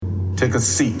Take a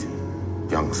seat,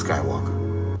 young Skywalker.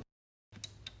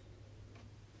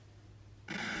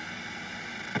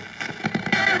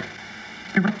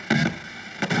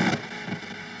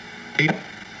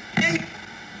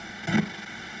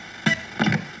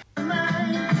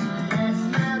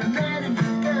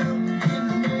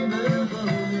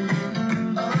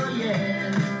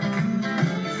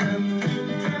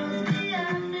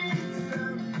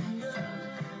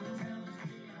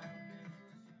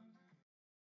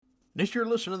 If you're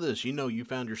listening to this, you know you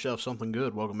found yourself something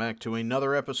good. Welcome back to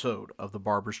another episode of The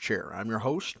Barber's Chair. I'm your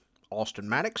host, Austin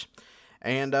Maddox,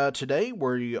 and today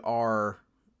we are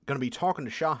going to be talking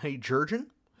to Shahe Gergian,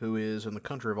 who is in the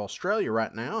country of Australia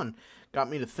right now, and got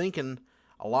me to thinking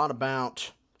a lot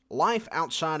about life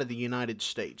outside of the United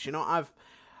States. You know,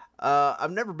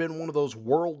 I've never been one of those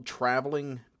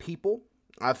world-traveling people.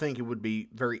 I think it would be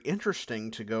very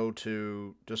interesting to go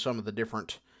to some of the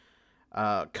different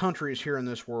countries here in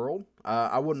this world.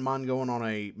 I wouldn't mind going on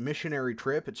a missionary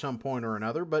trip at some point or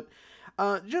another, but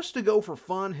just to go for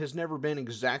fun has never been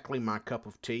exactly my cup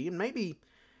of tea. And maybe,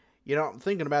 you know,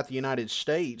 thinking about the United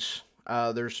States,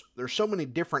 there's so many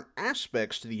different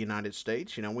aspects to the United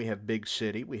States. You know, we have big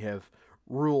city, we have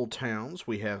rural towns,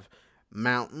 we have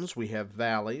mountains, we have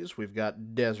valleys, we've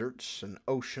got deserts and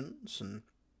oceans and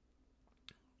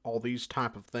all these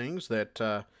type of things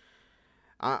that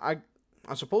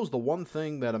I suppose the one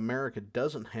thing that America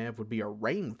doesn't have would be a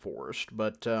rainforest,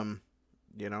 but,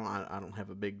 you know, I don't have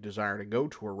a big desire to go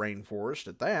to a rainforest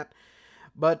at that.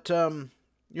 But,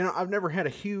 you know, I've never had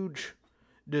a huge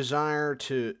desire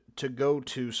to go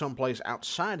to someplace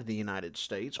outside of the United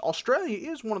States.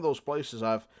 Australia is one of those places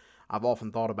I've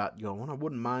often thought about going. I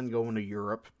wouldn't mind going to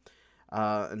Europe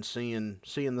and seeing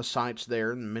the sights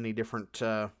there in many different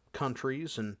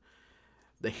countries and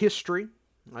the history.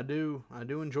 I do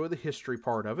enjoy the history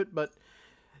part of it, but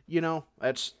you know,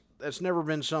 that's never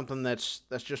been something that's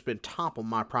just been top of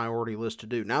my priority list to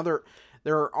do. Now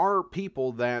there are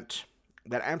people that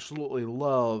absolutely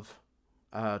love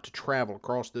to travel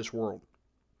across this world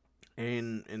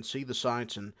and see the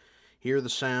sights and hear the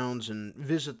sounds and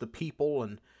visit the people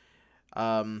and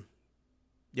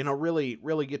you know,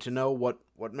 really get to know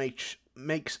what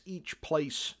makes each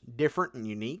place different and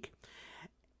unique.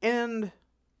 And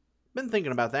been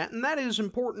thinking about that, and that is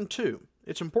important too.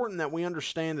 It's important that we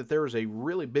understand that there is a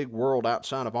really big world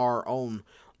outside of our own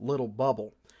little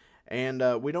bubble, and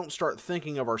we don't start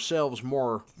thinking of ourselves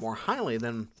more highly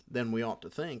than we ought to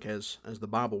think, as the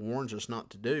Bible warns us not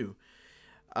to do.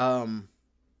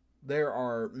 There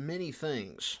are many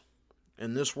things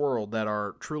in this world that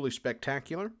are truly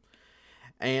spectacular,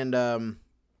 and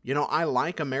you know, I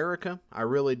like America. I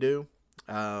really do.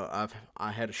 I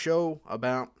had a show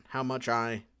about how much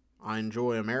I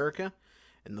enjoy America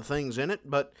and the things in it,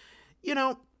 but, you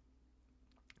know,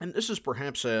 and this is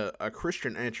perhaps a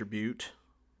Christian attribute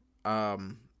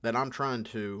that I'm trying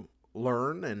to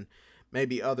learn, and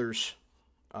maybe others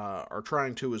are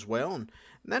trying to as well, and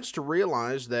that's to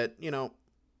realize that, you know,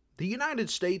 the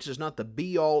United States is not the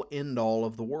be-all, end-all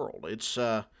of the world. It's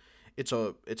a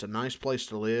nice place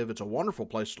to live. It's a wonderful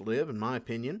place to live, in my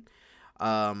opinion.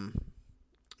 Got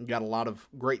a lot of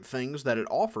great things that it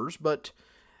offers, but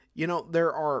you know,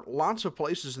 there are lots of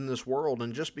places in this world,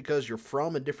 and just because you're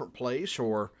from a different place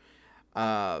or,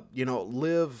 you know,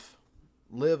 live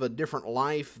a different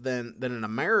life than an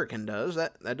American does,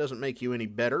 that doesn't make you any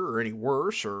better or any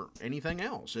worse or anything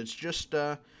else. It's just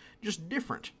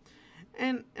different.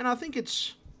 And I think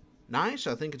it's nice.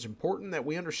 I think it's important that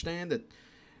we understand that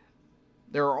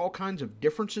there are all kinds of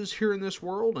differences here in this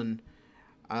world, and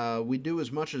we do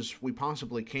as much as we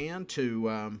possibly can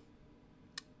to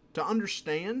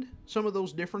understand some of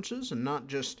those differences and not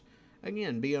just,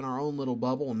 again, be in our own little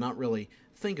bubble and not really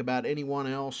think about anyone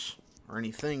else or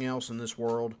anything else in this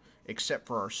world except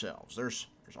for ourselves. There's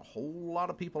a whole lot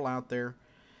of people out there,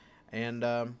 and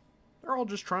they're all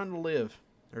just trying to live.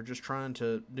 They're just trying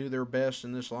to do their best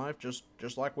in this life, just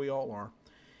like we all are.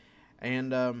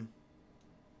 And,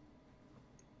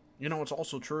 you know, it's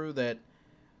also true that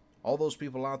all those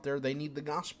people out there, they need the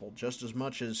gospel just as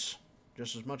much as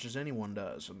anyone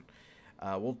does, and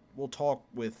we'll talk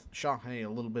with Shahe a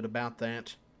little bit about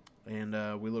that,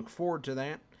 and we look forward to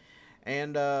that.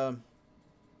 And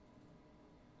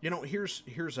you know, here's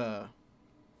a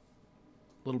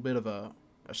little bit of a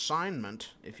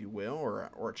assignment, if you will,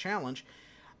 or a challenge.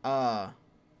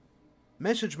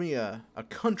 Message me a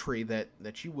country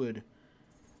that you would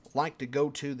like to go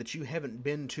to that you haven't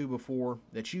been to before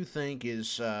that you think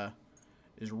is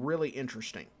really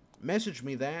interesting. Message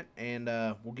me that, and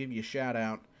we'll give you a shout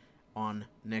out on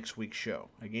next week's show.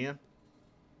 Again,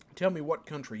 tell me what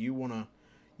country you wanna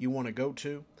go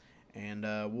to, and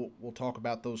we'll talk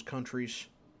about those countries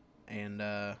and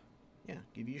yeah,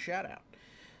 give you a shout out.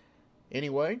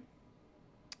 Anyway,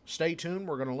 stay tuned.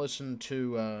 We're going to listen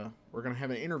to we're going to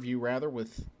have an interview rather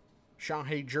with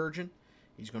Shahe Gergian.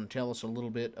 He's going to tell us a little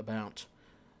bit about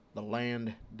the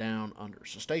land down under.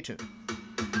 So stay tuned.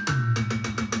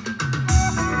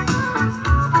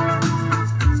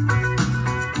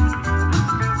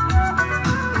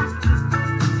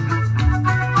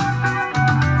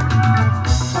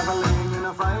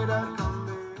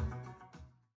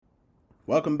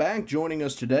 Welcome back. Joining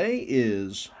us today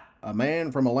is a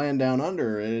man from a land down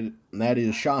under, and that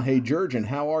is Shahe Gergian.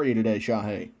 How are you today,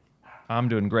 Shahe? I'm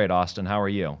doing great, Austin. How are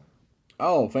you?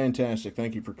 Oh, fantastic.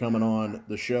 Thank you for coming on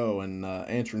the show and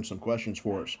answering some questions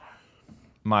for us.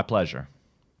 My pleasure.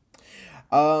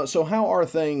 So how are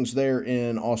things there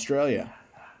in Australia?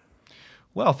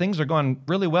 Well, things are going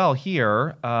really well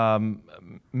here.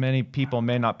 Many people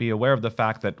may not be aware of the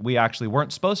fact that we actually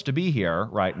weren't supposed to be here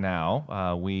right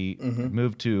now. We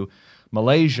moved to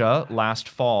Malaysia last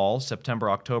fall, September,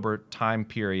 October time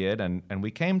period, and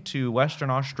we came to Western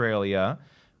Australia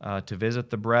to visit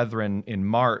the brethren in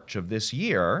March of this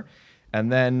year.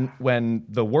 And then when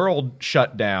the world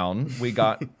shut down, we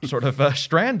got sort of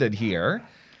stranded here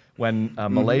when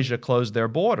Malaysia closed their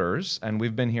borders, and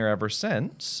we've been here ever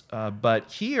since.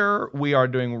 But here we are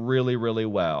doing really, really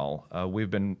well.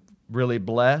 We've been really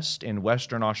blessed in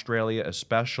Western Australia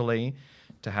especially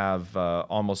to have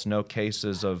almost no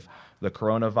cases of the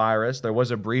coronavirus. There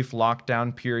was a brief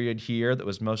lockdown period here that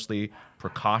was mostly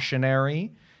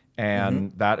precautionary,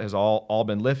 and that has all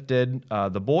been lifted.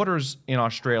 The borders in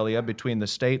Australia between the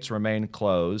states remain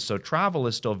closed, so travel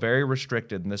is still very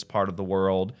restricted in this part of the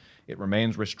world. It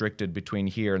remains restricted between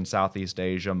here and Southeast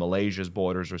Asia. Malaysia's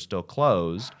borders are still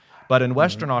closed. But in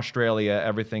Western Australia,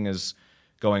 everything is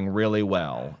going really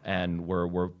well, and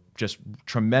we're just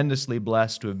tremendously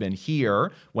blessed to have been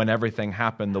here when everything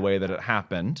happened the way that it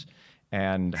happened,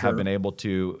 and have been able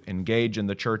to engage in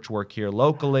the church work here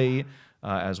locally,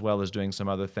 as well as doing some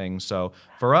other things. So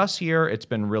for us here, it's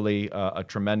been really a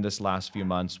tremendous last few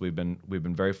months. We've been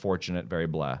very fortunate, very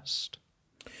blessed.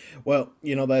 Well,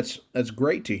 that's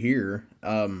great to hear.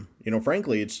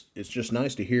 Frankly, it's just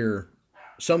nice to hear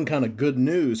some kind of good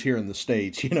news here in the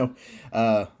States.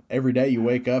 Every day you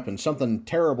wake up and something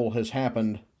terrible has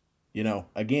happened,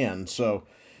 again. So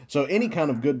any kind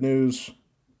of good news,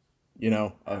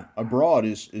 abroad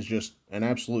is just an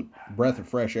absolute breath of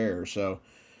fresh air. So,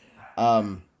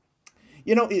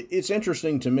 it's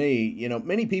interesting to me,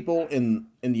 many people in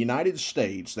the United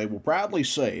States, they will proudly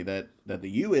say that the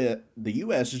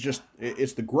U.S. is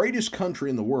it's the greatest country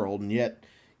in the world, and yet,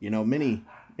 many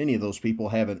of those people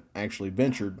haven't actually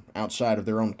ventured outside of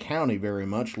their own county very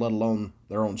much, let alone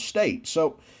their own state.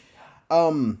 So,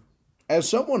 as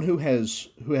someone who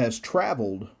has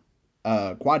traveled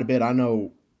quite a bit, I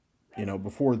know,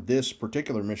 before this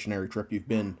particular missionary trip, you've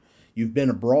been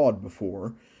abroad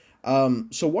before.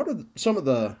 So what are some of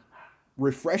the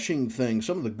refreshing things,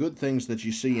 some of the good things that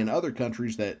you see in other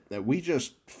countries that we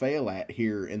just fail at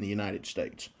here in the United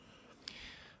States?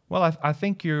 Well, I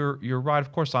think you're right.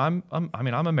 Of course, I'm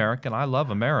American. I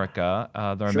love America.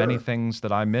 There are many things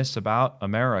that I miss about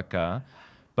America,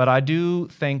 but I do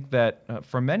think that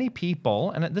for many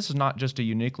people, and this is not just a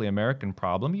uniquely American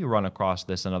problem, you run across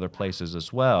this in other places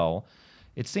as well.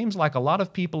 It seems like a lot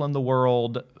of people in the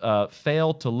world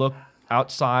fail to look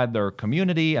outside their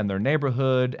community and their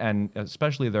neighborhood, and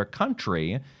especially their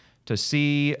country, to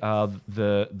see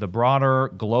the broader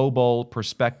global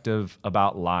perspective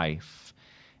about life.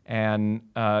 And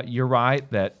you're right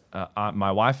that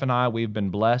my wife and I, we've been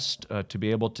blessed to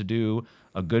be able to do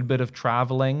a good bit of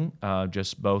traveling,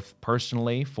 just both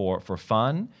personally for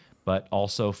fun, but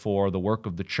also for the work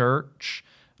of the church.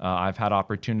 I've had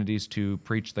opportunities to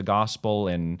preach the gospel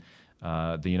in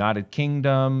the United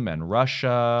Kingdom and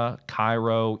Russia,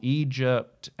 Cairo,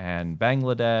 Egypt, and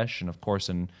Bangladesh, and of course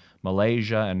in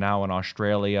Malaysia and now in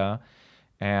Australia.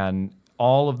 And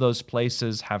all of those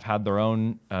places have had their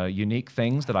own unique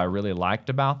things that I really liked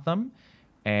about them.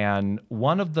 And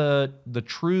one of the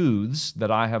truths that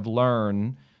I have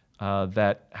learned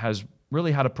that has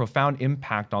really had a profound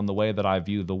impact on the way that I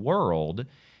view the world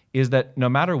is that no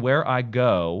matter where I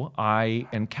go, I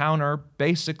encounter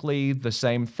basically the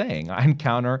same thing. I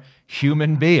encounter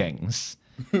human beings.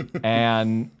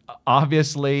 And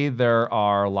obviously there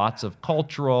are lots of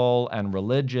cultural and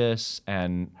religious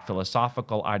and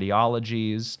philosophical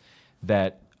ideologies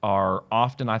that are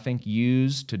often, I think,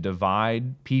 used to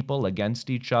divide people against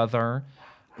each other.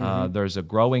 There's a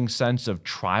growing sense of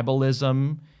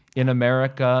tribalism in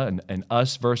America, and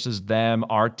us versus them,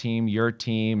 our team, your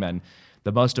team, and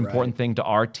The most important Right. thing to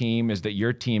our team is that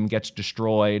your team gets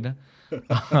destroyed. And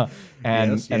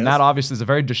Yes, and yes. that obviously is a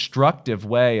very destructive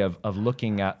way of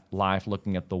looking at life,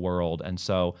 looking at the world. And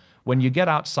so when you get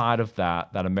outside of that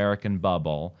American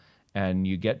bubble, and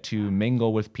you get to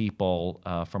mingle with people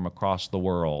from across the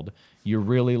world, you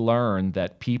really learn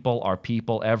that people are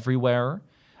people everywhere,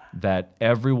 that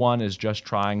everyone is just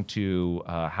trying to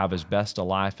have as best a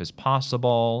life as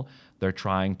possible. They're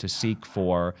trying to seek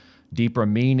for deeper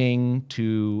meaning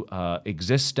to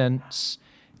existence,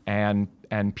 and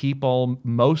people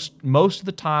most of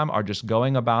the time are just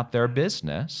going about their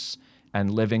business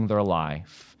and living their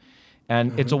life.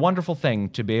 And it's a wonderful thing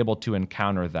to be able to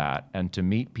encounter that and to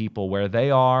meet people where they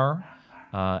are,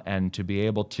 and to be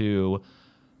able to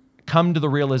come to the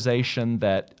realization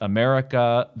that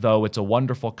America, though it's a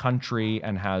wonderful country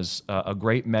and has a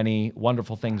great many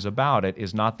wonderful things about it,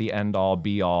 is not the end-all,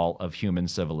 be-all of human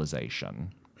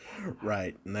civilization.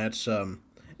 Right, and that's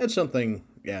something,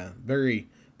 yeah, very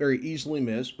very easily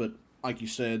missed. But like you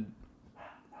said,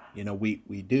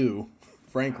 we do,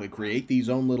 frankly, create these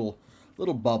own little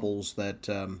bubbles that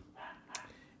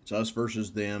it's us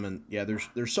versus them, and yeah,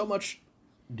 there's so much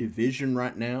division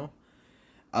right now.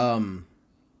 Um,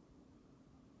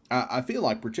 I feel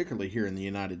like particularly here in the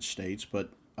United States, but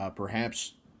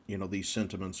perhaps these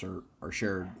sentiments are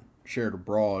shared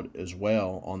abroad as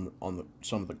well on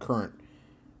some of the current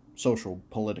social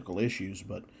political issues.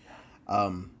 But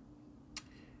um,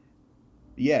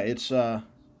 yeah, it's an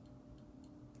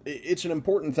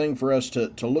important thing for us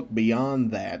to look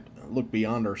beyond that, look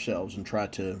beyond ourselves, and try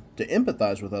to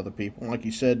empathize with other people. Like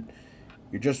you said,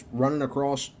 you're just running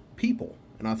across people,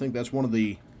 and I think that's one of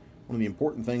the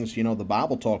important things the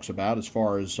Bible talks about, as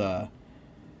far as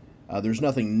there's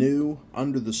nothing new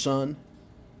under the sun.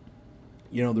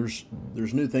 There's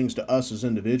new things to us as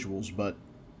individuals, but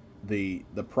the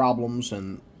problems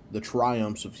and the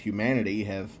triumphs of humanity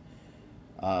have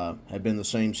been the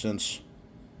same since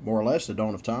more or less the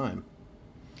dawn of time.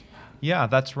 Yeah,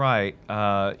 that's right.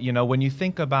 When you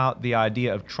think about the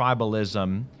idea of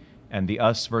tribalism and the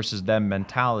us versus them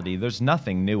mentality, there's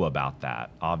nothing new about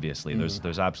that. Obviously,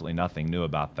 there's absolutely nothing new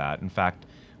about that. In fact,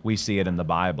 we see it in the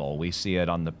Bible. We see it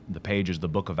on the pages of the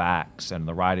book of Acts and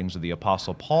the writings of the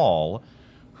Apostle Paul,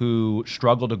 who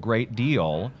struggled a great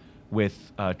deal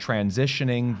with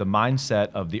transitioning the mindset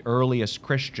of the earliest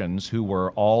Christians, who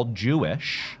were all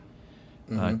Jewish,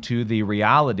 to the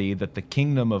reality that the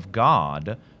kingdom of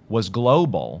God was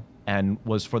global and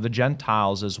was for the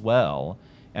Gentiles as well,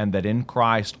 and that in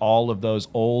Christ all of those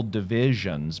old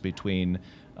divisions between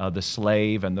the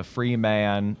slave and the free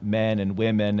man, men and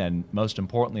women, and most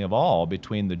importantly of all,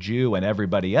 between the Jew and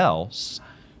everybody else,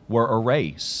 were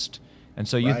erased. And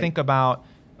so you Right. think about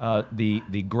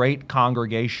the great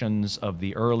congregations of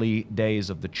the early days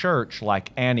of the church,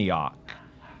 like Antioch,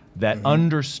 that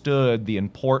understood the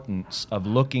importance of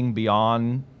looking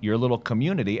beyond your little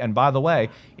community. And by the way,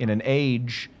 in an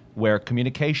age where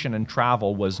communication and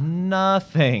travel was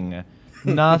nothing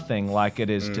like it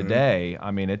is today.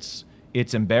 I mean, it's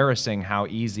embarrassing how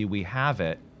easy we have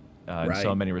it in so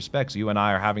Right. many respects. You and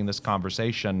I are having this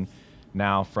conversation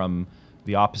now from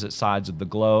the opposite sides of the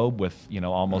globe, with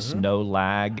almost no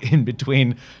lag in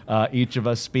between each of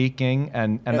us speaking,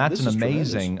 and Yeah, that's this an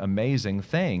is tremendous. amazing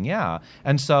thing. Yeah,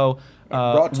 and so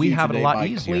Brought to we you have it a today lot by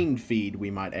easier. Clean Feed, we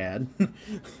might add.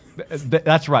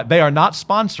 That's right. They are not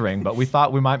sponsoring, but we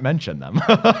thought we might mention them.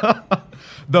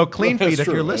 Though Clean That's Feed, if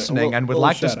true. you're listening and would Little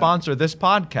like to shout out. sponsor this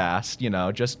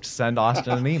podcast, just send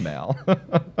Austin an email.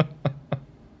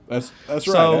 That's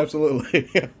So- right,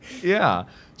 absolutely. Yeah.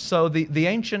 So the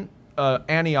ancient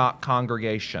Antioch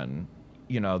congregation,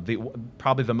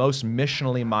 probably the most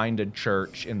missionally minded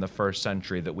church in the first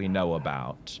century that we know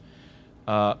about,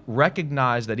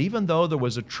 recognized that even though there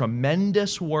was a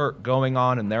tremendous work going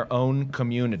on in their own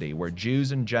community, where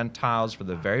Jews and Gentiles for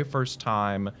the very first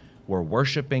time were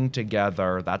worshiping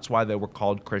together, that's why they were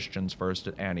called Christians first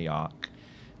at Antioch,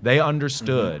 they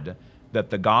understood that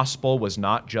the gospel was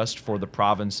not just for the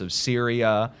province of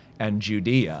Syria and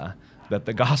Judea, that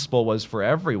the gospel was for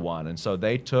everyone. And so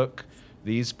they took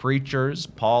these preachers,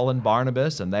 Paul and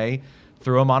Barnabas, and they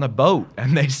threw them on a boat,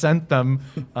 and they sent them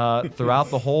throughout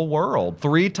the whole world,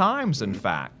 3 times, in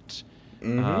fact.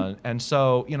 And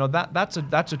so, that's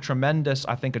a tremendous,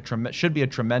 I think, should be a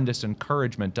tremendous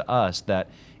encouragement to us, that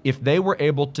if they were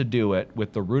able to do it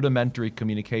with the rudimentary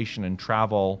communication and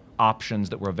travel options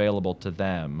that were available to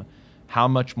them, how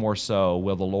much more so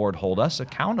will the Lord hold us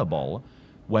accountable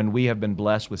when we have been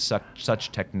blessed with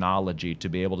such technology to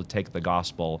be able to take the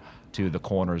gospel to the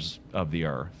corners of the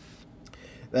earth.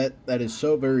 That is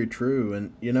so very true.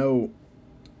 And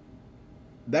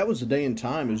that was a day and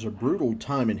time. It was a brutal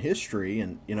time in history,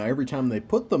 and every time they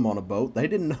put them on a boat, they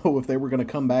didn't know if they were going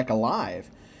to come back alive,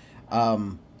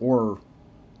 or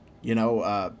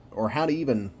or how to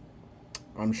even,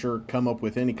 I'm sure, come up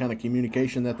with any kind of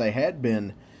communication that they had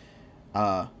been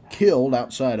killed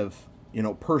outside of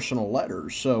personal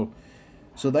letters. So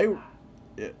they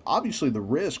obviously the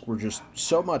risk were just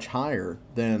so much higher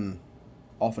than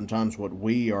oftentimes what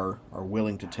we are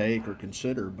willing to take or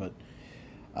consider. But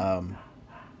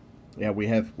yeah, we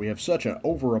have such an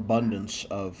overabundance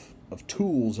of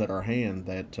tools at our hand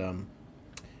that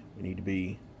we need to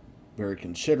be very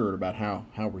considerate about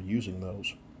how we're using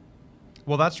those.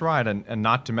 Well, that's right, and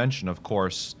not to mention, of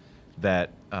course,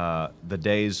 that the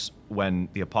days when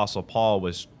the Apostle Paul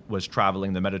was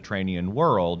traveling the Mediterranean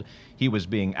world, he was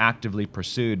being actively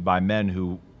pursued by men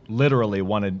who literally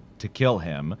wanted to kill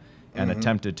him and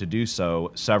attempted to do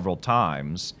so several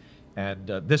times. And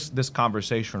this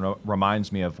conversation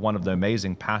reminds me of one of the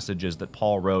amazing passages that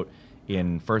Paul wrote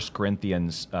in 1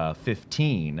 Corinthians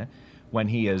 15, when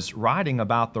he is writing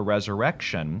about the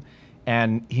resurrection.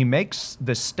 And he makes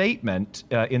the statement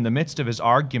in the midst of his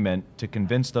argument to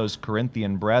convince those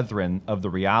Corinthian brethren of the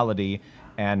reality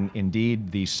and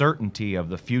indeed the certainty of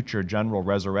the future general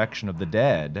resurrection of the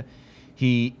dead.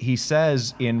 He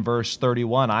says in verse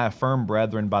 31, "I affirm,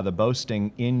 brethren, by the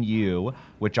boasting in you,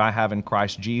 which I have in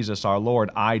Christ Jesus our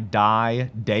Lord, I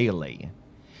die daily."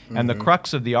 And the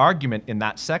crux of the argument in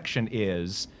that section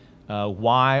is,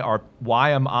 why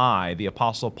am I, the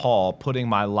Apostle Paul, putting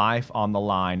my life on the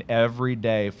line every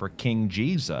day for King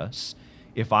Jesus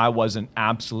if I wasn't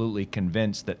absolutely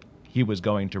convinced that he was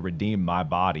going to redeem my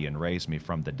body and raise me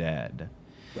from the dead?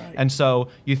 Right. And so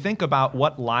you think about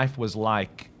what life was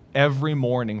like every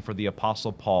morning for the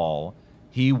Apostle Paul.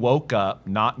 He woke up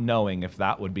not knowing if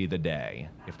that would be the day,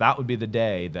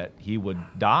 that he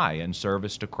would die in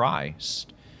service to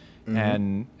Christ.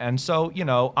 And so,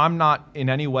 I'm not in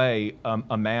any way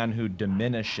a man who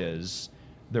diminishes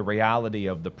the reality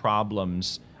of the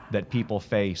problems that people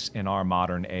face in our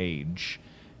modern age.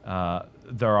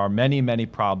 There are many, many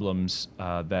problems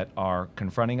that are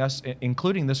confronting us,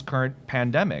 including this current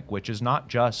pandemic, which is not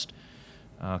just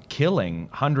killing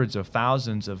hundreds of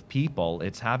thousands of people.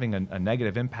 It's having a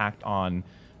negative impact on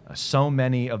so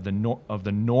many of the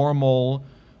normal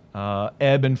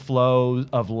ebb and flow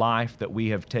of life that we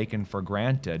have taken for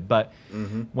granted. But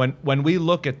when we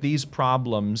look at these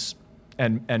problems,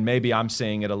 and maybe I'm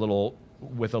seeing it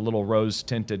with a little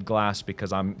rose-tinted glass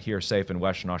because I'm here safe in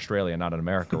Western Australia, not in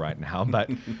America right now. But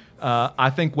I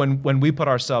think when we put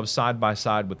ourselves side by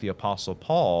side with the Apostle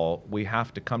Paul, we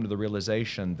have to come to the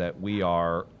realization that we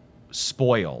are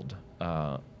spoiled,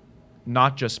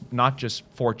 not just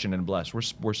fortunate and blessed.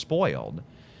 We're spoiled.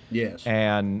 Yes.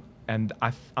 And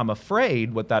I'm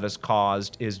afraid what that has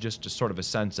caused is just a sort of a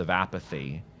sense of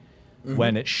apathy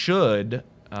when it should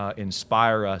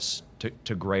inspire us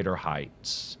to greater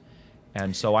heights.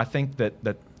 And so I think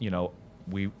that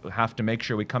we have to make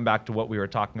sure we come back to what we were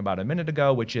talking about a minute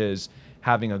ago, which is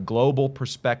having a global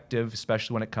perspective,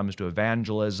 especially when it comes to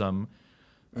evangelism.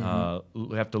 We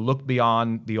have to look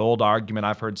beyond the old argument.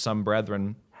 I've heard some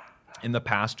brethren in the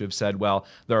past who have said, well,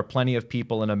 there are plenty of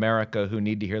people in America who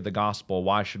need to hear the gospel.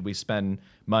 Why should we spend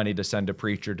money to send a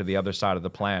preacher to the other side of the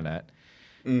planet?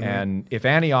 And if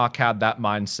Antioch had that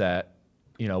mindset,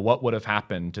 what would have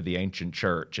happened to the ancient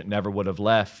church? It never would have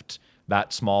left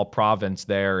that small province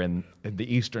there in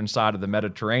the eastern side of the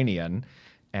Mediterranean,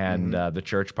 and the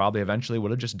church probably eventually would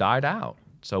have just died out.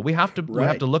 So we have to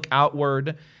look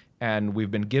outward, and we've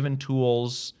been given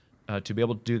tools to be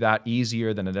able to do that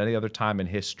easier than at any other time in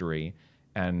history.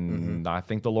 And I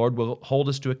think the Lord will hold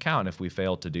us to account if we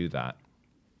fail to do that.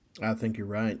 I think you're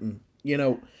right. And,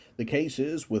 the case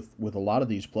is with a lot of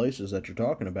these places that you're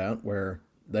talking about where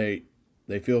they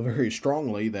feel very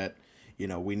strongly that,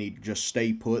 we need to just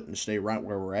stay put and stay right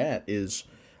where we're at, is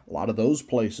a lot of those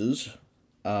places,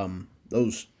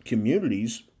 those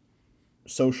communities,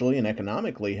 socially and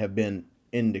economically, have been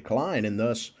in decline, and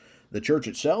thus the church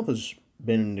itself has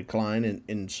been in decline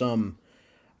in some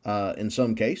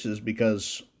cases,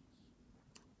 because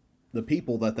the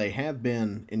people that they have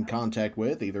been in contact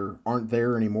with either aren't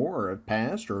there anymore, or have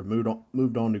passed, or have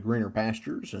moved on to greener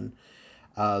pastures, and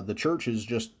the church has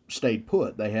just stayed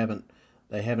put. They haven't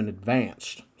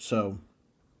advanced. So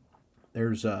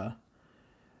I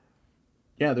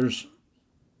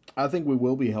think we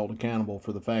will be held accountable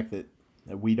for the fact that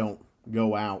we don't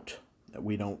go out, that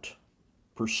we don't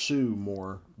pursue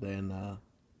more than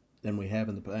we have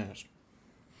in the past.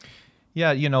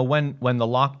 Yeah, when the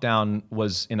lockdown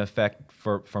was in effect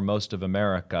for most of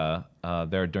America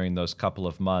there during those couple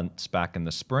of months back in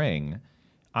the spring,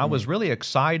 I was really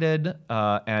excited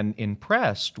and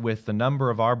impressed with the number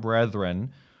of our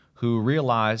brethren who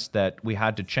realized that we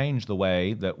had to change the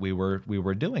way that we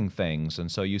were doing things.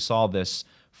 And so you saw this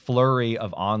flurry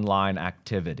of online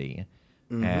activity.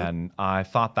 And I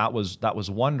thought that was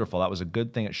wonderful. That was a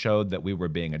good thing. It showed that we were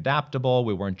being adaptable.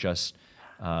 We weren't just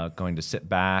going to sit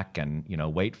back and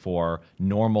wait for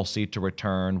normalcy to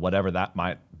return, whatever that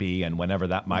might be and whenever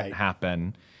that might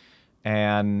happen.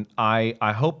 And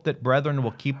I hope that brethren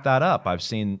will keep that up. I've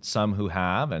seen some who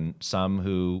have, and some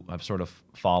who have sort of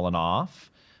fallen off.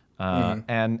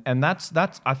 And that's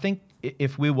I think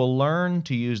if we will learn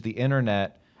to use the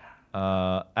internet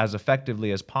as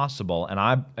effectively as possible, and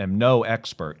I am no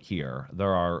expert here.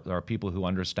 There are people who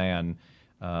understand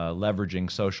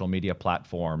leveraging social media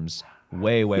platforms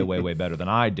way better than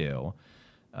I do.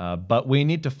 But we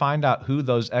need to find out who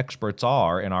those experts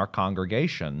are in our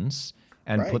congregations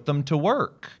and put them to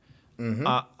work.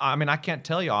 I mean, I can't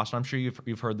tell you, Austin, I'm sure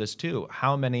you've heard this too,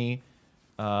 how many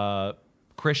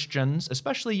Christians,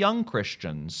 especially young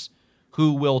Christians,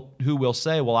 who will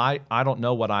say, well, I don't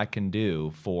know what I can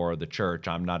do for the church.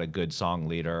 I'm not a good song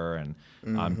leader, and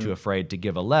I'm too afraid to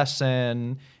give a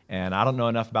lesson, and I don't know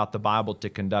enough about the Bible to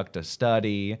conduct a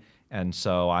study, and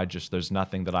so there's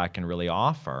nothing that I can really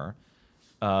offer.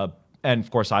 And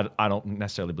of course, I don't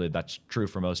necessarily believe that's true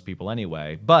for most people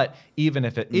anyway. But even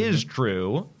if it is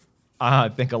true, I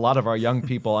think a lot of our young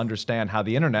people understand how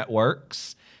the internet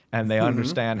works, and they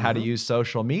understand how to use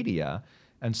social media.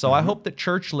 And so I hope that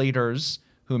church leaders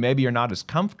who maybe are not as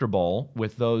comfortable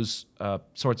with those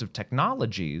sorts of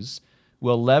technologies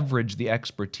will leverage the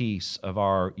expertise of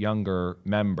our younger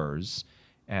members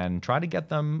and try to get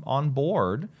them on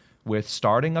board with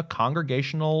starting a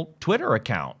congregational Twitter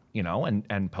account,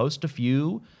 and post a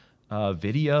few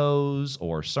videos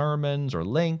or sermons or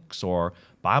links or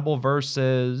Bible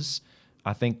verses.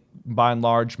 I think by and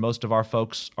large, most of our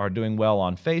folks are doing well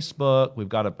on Facebook. We've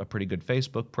got a pretty good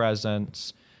Facebook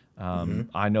presence.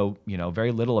 I know,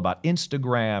 very little about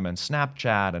Instagram and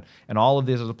Snapchat and all of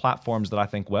these other platforms that I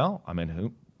think,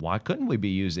 why couldn't we be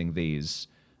using these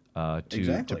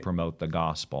to promote the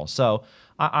gospel? So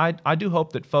I do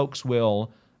hope that folks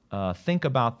will think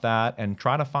about that and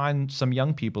try to find some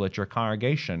young people at your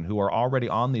congregation who are already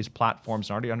on these platforms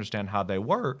and already understand how they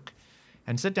work,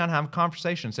 and sit down and have a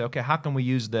conversation and say, okay, how can we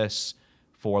use this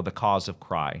for the cause of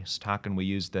Christ? How can we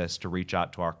use this to reach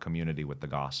out to our community with the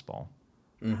gospel?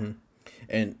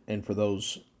 And for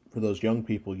those young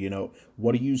people,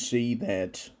 what do you see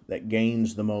that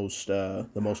gains the most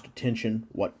attention?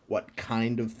 What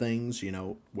kind of things?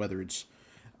 Whether it's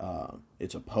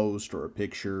a post or a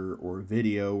picture or a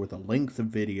video or the length of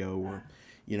video, or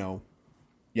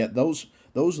those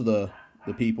are the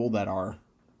people that are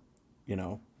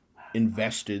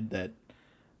invested, that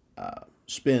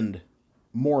spend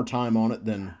more time on it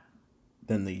than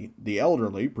the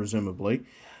elderly, presumably.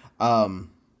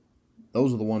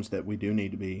 Those are the ones that we do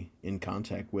need to be in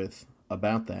contact with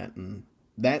about that, and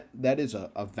that is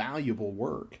a valuable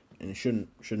work, and it should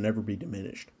never be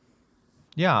diminished.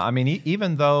 Yeah, I mean,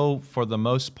 even though for the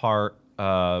most part,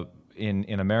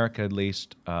 in America at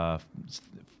least,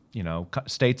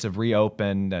 states have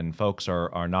reopened and folks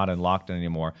are not in lockdown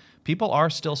anymore, people are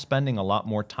still spending a lot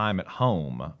more time at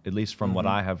home, at least from what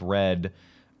I have read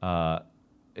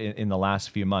in the last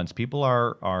few months. People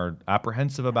are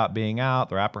apprehensive about being out.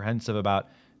 They're apprehensive about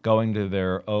going to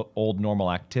their old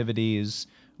normal activities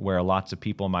where lots of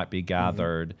people might be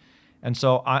gathered. And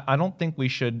so I don't think we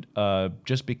should,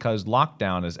 just because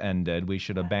lockdown has ended, we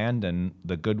should abandon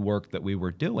the good work that we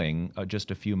were doing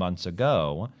just a few months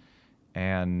ago.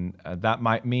 And that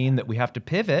might mean that we have to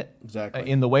pivot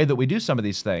in the way that we do some of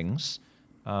these things.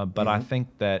 But I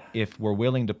think that if we're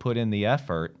willing to put in the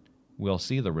effort, we'll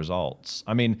see the results.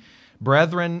 I mean,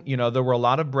 brethren, there were a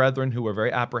lot of brethren who were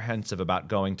very apprehensive about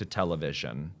going to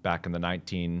television back in the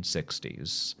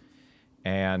 1960s.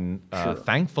 And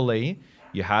thankfully,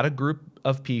 you had a group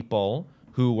of people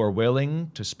who were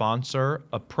willing to sponsor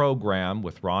a program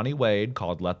with Ronnie Wade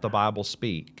called Let the Bible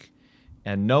Speak.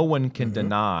 And no one can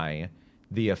deny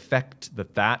the effect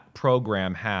that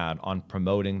program had on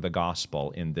promoting the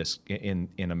gospel in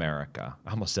America.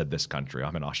 I almost said this country.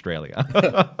 I'm in Australia.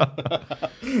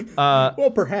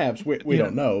 Well, perhaps. We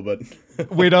don't know, but...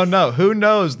 We don't know. Who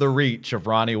knows the reach of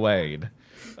Ronnie Wade?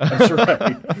 That's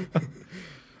right.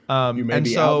 You may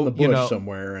be out in the bush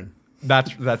somewhere. And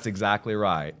That's exactly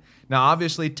right. Now,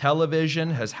 obviously,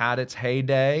 television has had its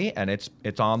heyday, and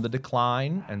it's on the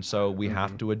decline, and so we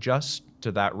have to adjust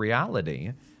to that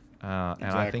reality. And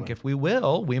I think if we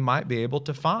will, we might be able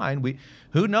to find.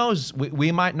 Who knows?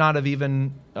 We might not have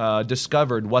even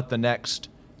discovered what the next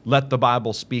let the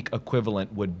Bible speak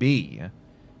equivalent would be.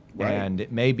 Right. And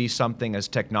it may be something, as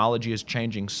technology is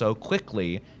changing so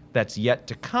quickly, that's yet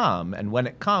to come. And when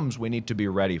it comes, we need to be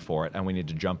ready for it, and we need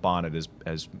to jump on it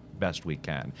as best we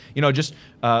can. You know, just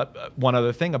one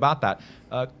other thing about that.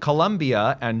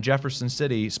 Columbia and Jefferson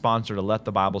City sponsored a Let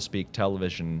the Bible Speak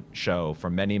television show for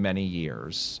many, many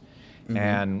years.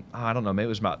 And I don't know, maybe it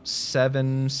was about 6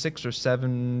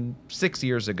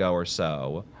 years ago or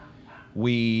so,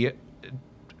 we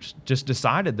just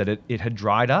decided that it had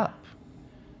dried up.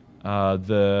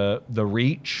 The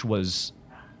reach was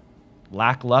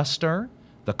lackluster.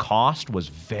 The cost was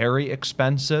very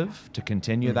expensive to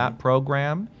continue that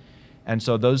program. And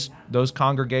so those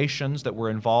congregations that were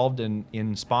involved in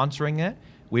sponsoring it,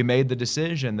 we made the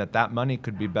decision that money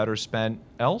could be better spent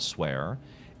elsewhere.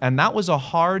 And that was a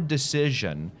hard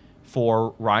decision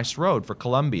for Rice Road, for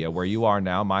Columbia, where you are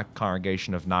now, my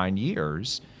congregation of 9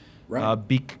 years, Right.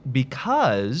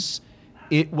 Because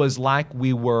it was like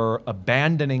we were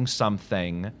abandoning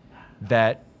something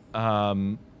that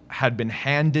had been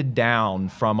handed down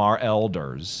from our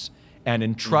elders and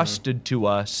entrusted to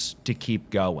us to keep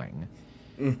going.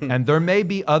 And there may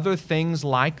be other things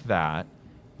like that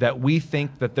we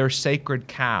think that they're sacred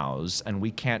cows and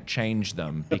we can't change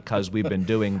them because we've been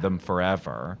doing them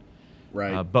forever.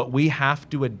 Right. But we have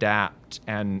to adapt,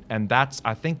 and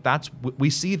I think we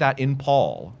see that in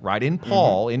Paul, right? In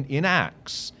Paul, in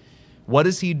Acts. What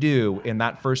does he do in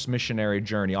that first missionary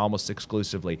journey almost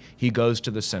exclusively? He goes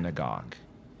to the synagogue.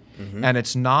 And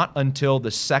it's not until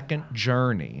the second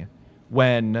journey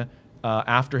when,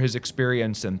 after his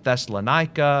experience in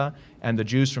Thessalonica, and the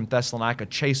Jews from Thessalonica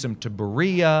chase him to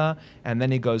Berea, and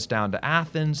then he goes down to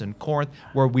Athens and Corinth,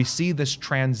 where we see this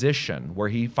transition, where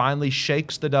he finally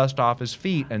shakes the dust off his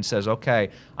feet and says,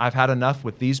 okay, I've had enough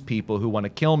with these people who want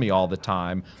to kill me all the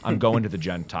time. I'm going to the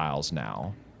Gentiles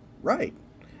now. Right.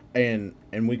 And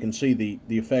we can see the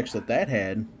effects that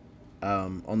had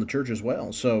on the church as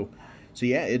well. So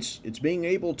yeah, it's being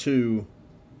able to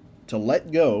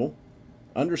let go,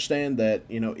 understand that,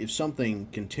 you know, if something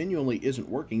continually isn't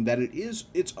working, that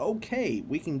it's okay.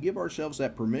 We can give ourselves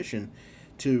that permission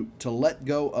to let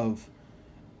go of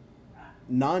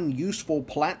non-useful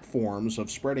platforms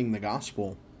of spreading the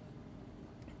gospel,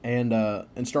 and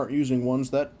start using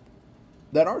ones that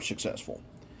are successful.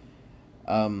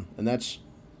 And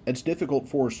it's difficult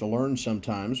for us to learn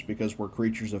sometimes because we're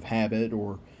creatures of habit,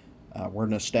 or we're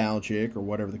nostalgic, or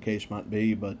whatever the case might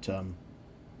be, but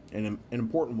an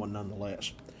important one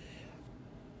nonetheless.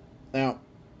 Now,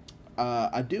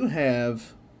 I do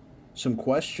have some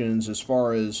questions as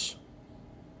far as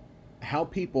how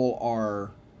people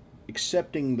are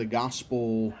accepting the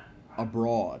gospel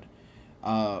abroad.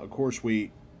 Of course, the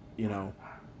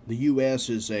U.S.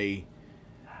 is I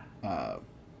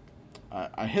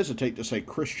hesitate to say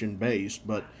Christian-based,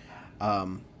 but,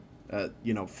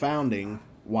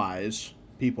 founding-wise,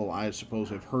 people, I suppose,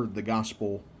 have heard the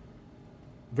gospel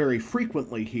very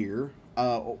frequently here.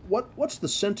 What's the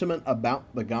sentiment about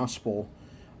the gospel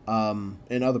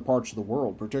in other parts of the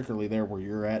world, particularly there where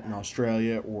you're at in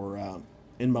Australia, or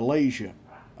in Malaysia,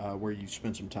 where you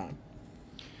spent some time?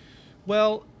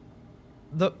 Well,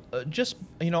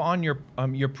 on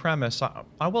your premise,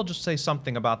 I will just say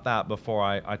something about that before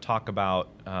I talk about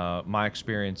my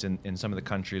experience in some of the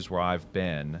countries where I've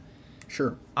been.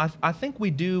 Sure. I think we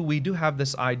do have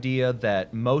this idea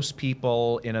that most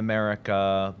people in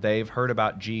America, they've heard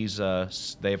about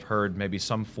Jesus, they've heard maybe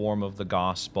some form of the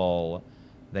gospel,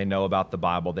 they know about the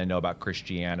Bible, they know about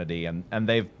Christianity, and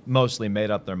they've mostly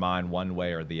made up their mind one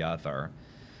way or the other.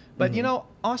 But,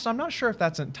 Austin, I'm not sure if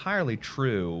that's entirely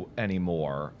true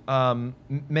anymore.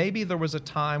 Maybe there was a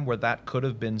time where that could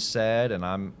have been said, and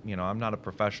I'm not a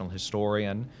professional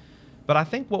historian. But I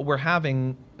think what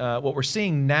we're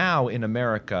seeing now in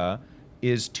America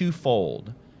is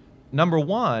twofold. Number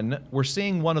one, we're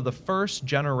seeing one of the first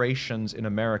generations in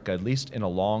America, at least in a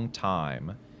long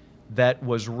time, that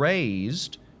was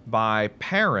raised by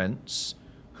parents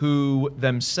who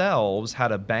themselves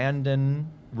had abandoned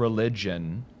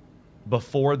religion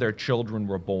before their children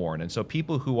were born. And so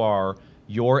people who are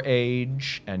your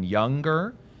age and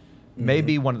younger,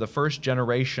 maybe one of the first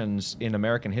generations in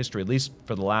American history, at least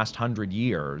for the last 100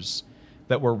 years,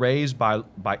 that were raised by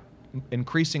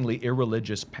increasingly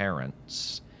irreligious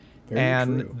parents. Very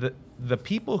true. The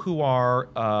people who are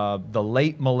the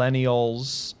late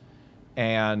millennials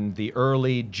and the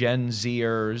early Gen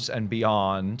Zers and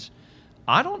beyond,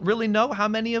 I don't really know how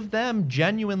many of them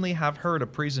genuinely have heard a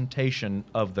presentation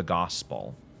of the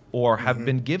gospel or have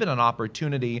been given an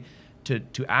opportunity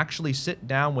to actually sit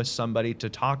down with somebody to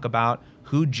talk about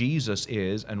who Jesus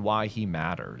is and why he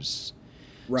matters.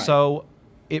 Right. So,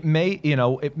 it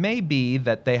may be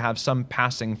that they have some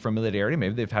passing familiarity.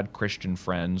 Maybe they've had Christian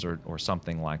friends or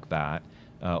something like that,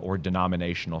 or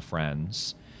denominational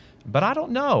friends. But I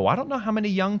don't know. I don't know how many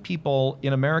young people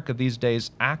in America these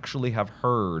days actually have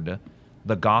heard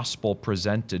the gospel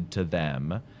presented to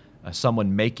them,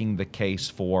 someone making the case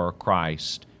for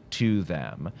Christ to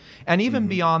them. And even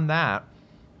beyond that,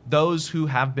 those who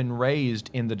have been raised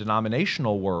in the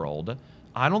denominational world,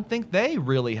 I don't think they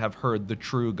really have heard the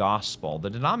true gospel. The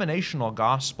denominational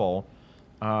gospel,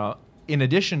 in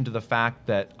addition to the fact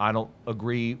that I don't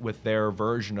agree with their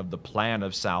version of the plan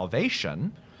of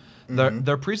salvation,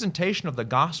 their presentation of the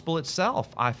gospel itself,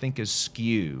 I think, is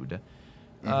skewed.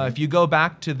 If you go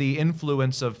back to the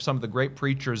influence of some of the great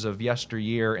preachers of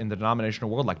yesteryear in the denominational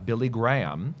world, like Billy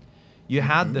Graham, you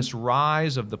had this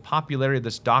rise of the popularity of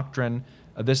this doctrine,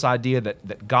 this idea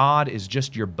that God is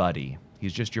just your buddy.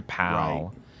 He's just your pal.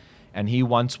 Right. And he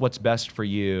wants what's best for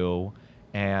you.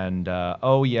 And,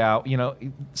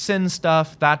 sin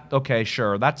stuff, okay,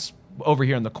 sure, that's over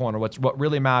here in the corner. What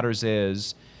really matters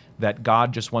is that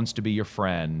God just wants to be your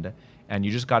friend, and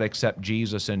you just got to accept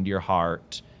Jesus into your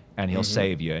heart, and he'll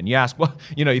save you. And you ask,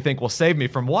 you think, well, save me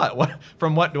from what?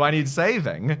 From what do I need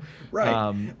saving?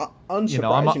 Right.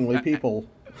 Unsurprisingly,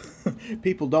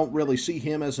 people don't really see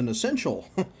him as an essential.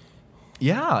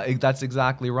 Yeah, that's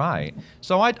exactly right.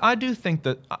 So I do think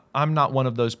that I'm not one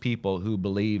of those people who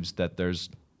believes that there's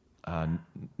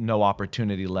no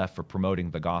opportunity left for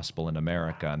promoting the gospel in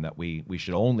America and that we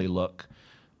should only look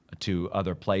to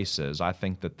other places. I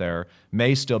think that there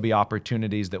may still be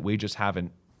opportunities that we just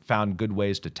haven't found good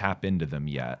ways to tap into them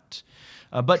yet.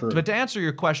 But to answer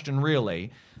your question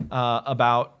really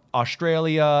about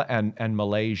Australia and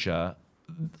Malaysia,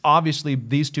 obviously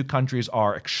these two countries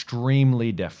are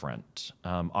extremely different.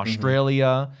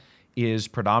 Australia is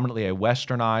predominantly a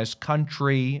westernized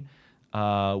country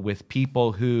with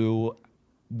people who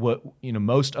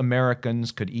most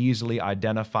Americans could easily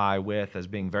identify with as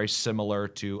being very similar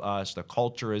to us. The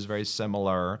culture is very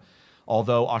similar,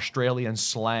 although Australian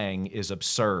slang is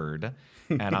absurd,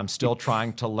 and I'm still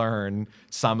trying to learn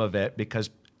some of it because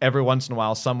every once in a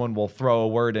while someone will throw a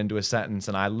word into a sentence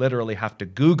and I literally have to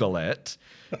Google it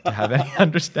to have any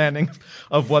understanding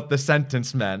of what the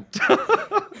sentence meant.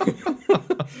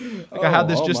 I had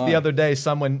this the other day.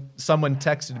 Someone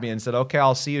texted me and said, okay,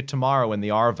 I'll see you tomorrow in the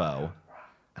Arvo.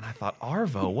 And I thought,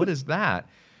 Arvo, what is that?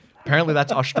 Apparently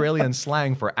that's Australian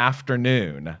slang for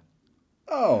afternoon.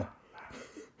 Oh.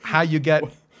 How you get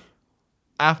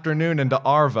afternoon into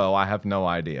Arvo, I have no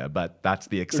idea, but that's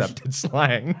the accepted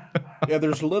slang. Yeah,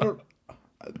 there's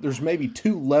maybe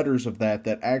 2 letters of that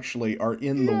actually are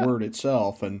in the word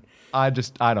itself, and I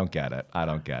don't get it.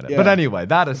 Yeah. But anyway,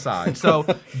 that aside, so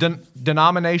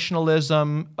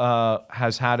denominationalism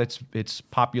has had its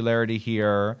popularity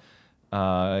here.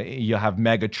 You have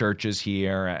mega churches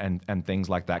here and things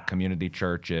like that, community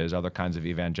churches, other kinds of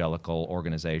evangelical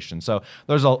organizations. So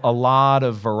there's a lot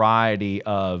of variety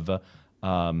of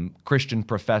Christian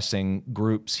professing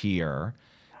groups here.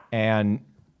 And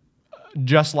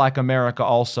just like America,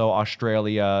 also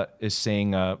Australia is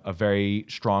seeing a very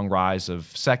strong rise of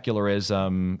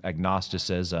secularism,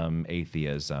 agnosticism,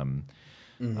 atheism.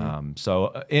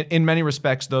 So in many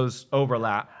respects, those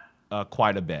overlap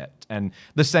quite a bit. And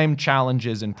the same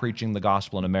challenges in preaching the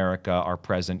gospel in America are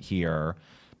present here.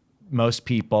 Most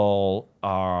people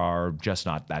are just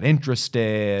not that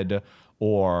interested,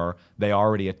 or they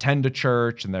already attend a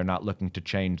church and they're not looking to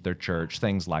change their church,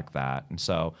 things like that. And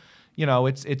so,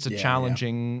 it's a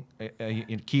challenging.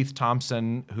 Keith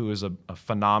Thompson, who is a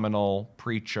phenomenal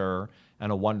preacher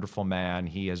and a wonderful man,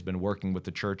 he has been working with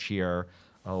the church here,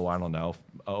 I don't know,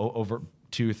 over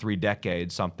 2-3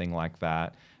 decades, something like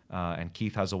that. And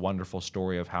Keith has a wonderful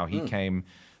story of how he came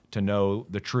to know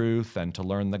the truth and to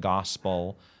learn the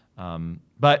gospel. And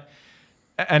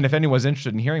if anyone's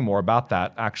interested in hearing more about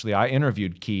that, actually, I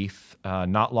interviewed Keith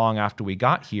not long after we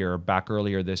got here, back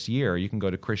earlier this year. You can go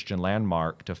to Christian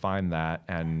Landmark to find that.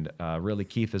 And really,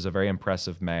 Keith is a very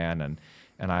impressive man, and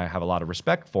I have a lot of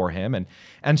respect for him.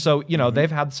 And so, they've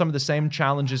had some of the same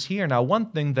challenges here. Now, one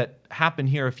thing that happened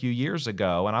here a few years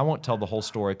ago, and I won't tell the whole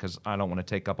story because I don't want to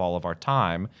take up all of our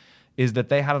time, is that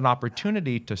they had an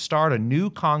opportunity to start a new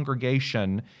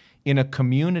congregation in a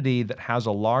community that has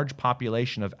a large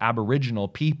population of Aboriginal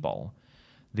people.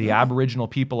 The Aboriginal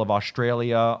people of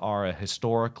Australia are a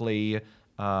historically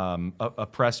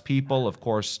oppressed people. Of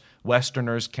course,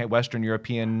 Western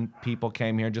European people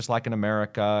came here just like in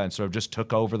America and sort of just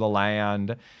took over the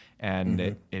land,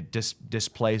 and it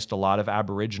displaced a lot of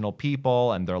Aboriginal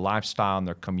people and their lifestyle and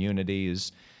their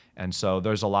communities. And so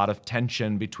there's a lot of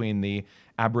tension between the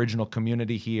Aboriginal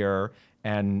community here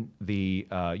and the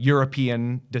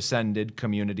European descended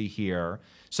community here.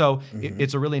 So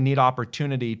it's a really neat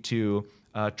opportunity to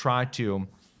try to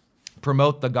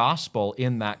promote the gospel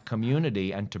in that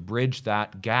community and to bridge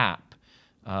that gap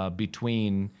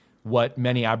between what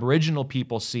many Aboriginal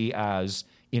people see as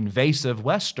invasive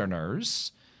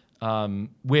Westerners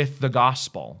with the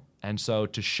gospel. And so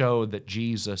to show that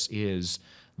Jesus is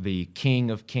the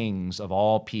King of Kings of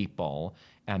all people,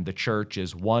 and the church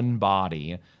is one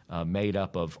body made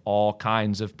up of all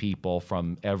kinds of people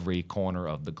from every corner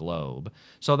of the globe.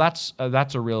 So that's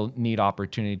a real neat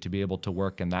opportunity to be able to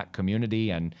work in that community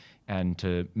and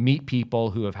to meet people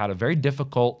who have had a very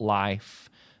difficult life,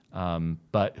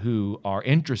 but who are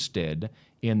interested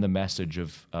in the message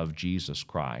of Jesus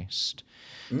Christ.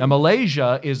 Now,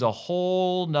 Malaysia is a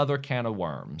whole nother can of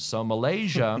worms. So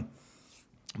Malaysia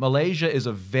is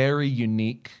a very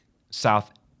unique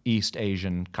Southeast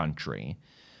Asian country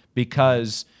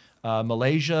because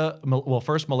Malaysia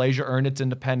earned its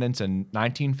independence in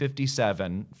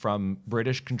 1957 from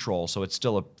British control, so it's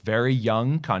still a very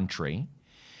young country,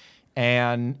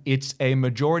 and it's a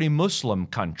majority Muslim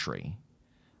country.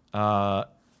 The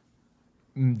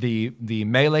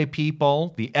Malay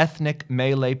people, the ethnic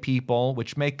Malay people,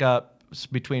 which make up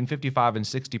between 55 and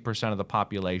 60% of the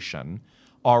population,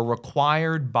 are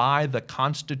required by the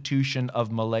Constitution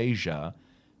of Malaysia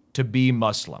to be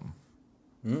Muslim.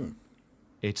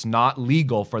 It's not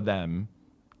legal for them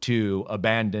to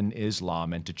abandon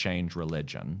Islam and to change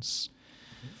religions.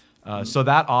 So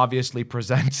that obviously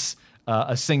presents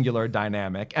a singular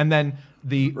dynamic. And then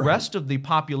the rest of the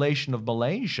population of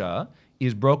Malaysia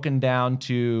is broken down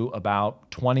to about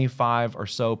 25 or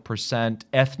so percent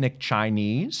ethnic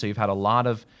Chinese. So you've had a lot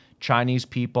of Chinese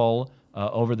people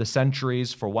over the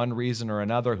centuries for one reason or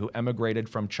another who emigrated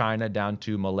from China down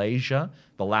to Malaysia.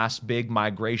 The last big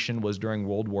migration was during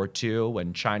World War II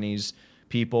when Chinese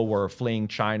people were fleeing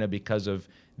China because of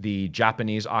the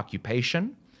Japanese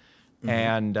occupation.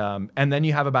 And then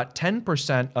you have about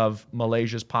 10% of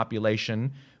Malaysia's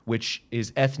population, which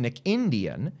is ethnic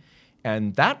Indian.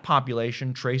 And that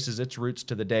population traces its roots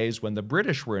to the days when the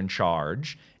British were in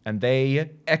charge, and they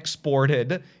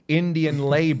exported Indian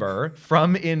labor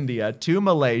from India to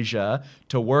Malaysia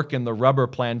to work in the rubber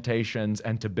plantations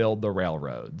and to build the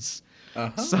railroads.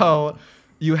 So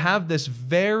you have this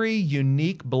very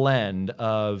unique blend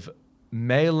of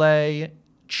Malay,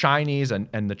 Chinese,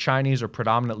 and the Chinese are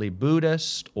predominantly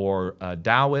Buddhist or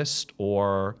Taoist,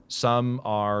 or some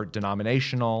are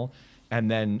denominational, and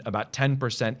then about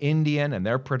 10% Indian, and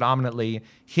they're predominantly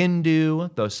Hindu,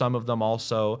 though some of them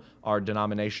also are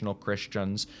denominational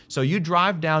Christians. So you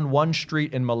drive down one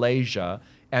street in Malaysia,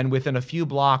 and within a few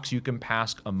blocks you can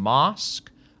pass a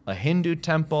mosque, a Hindu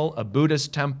temple, a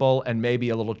Buddhist temple, and maybe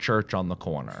a little church on the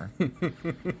corner.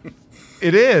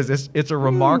 It is. It's a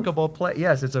remarkable place.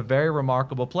 Yes, it's a very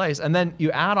remarkable place. And then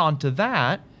you add on to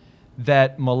that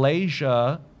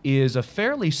Malaysia is a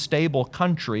fairly stable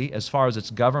country as far as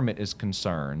its government is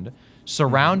concerned,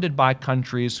 surrounded by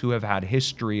countries who have had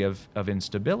history of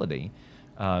instability.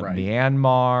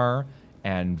 Myanmar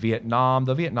and Vietnam,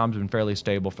 though Vietnam's been fairly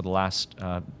stable for the last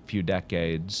few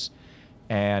decades,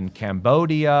 and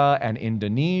Cambodia and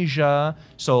Indonesia.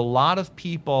 So a lot of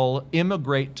people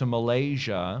immigrate to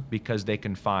Malaysia because they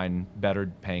can find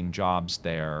better paying jobs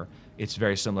there. It's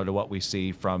very similar to what we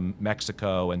see from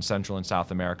Mexico and Central and South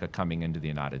America coming into the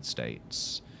United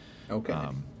States. Okay.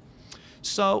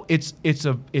 So it's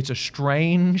a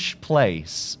strange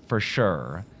place for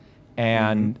sure,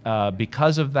 and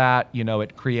because of that,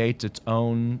 it creates its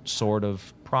own sort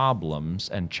of problems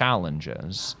and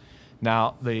challenges.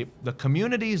 Now, the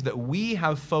communities that we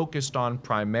have focused on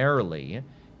primarily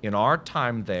in our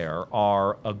time there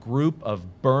are a group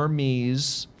of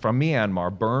Burmese from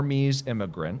Myanmar, Burmese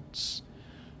immigrants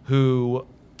who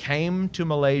came to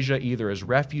Malaysia either as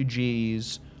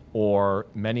refugees, or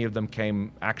many of them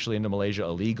came actually into Malaysia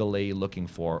illegally looking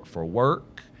for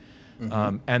work.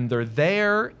 And they're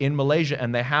there in Malaysia,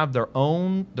 and they have their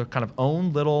kind of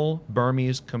own little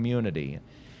Burmese community.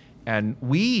 And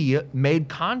we made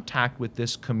contact with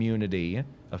this community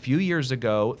a few years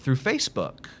ago through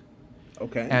Facebook.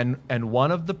 Okay. And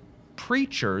one of the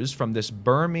preachers from this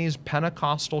Burmese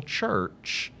Pentecostal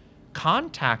church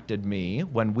contacted me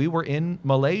when we were in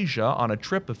Malaysia on a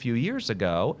trip a few years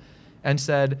ago and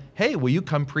said, "Hey, will you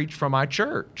come preach for my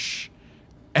church?"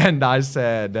 And I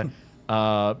said,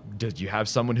 "Did you have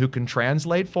someone who can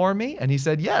translate for me?" And he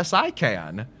said, "Yes, I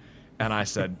can." And I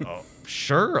said, "Oh,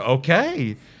 sure,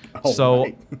 okay." So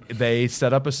they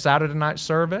set up a Saturday night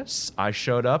service. I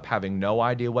showed up having no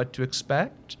idea what to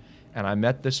expect. And I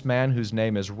met this man whose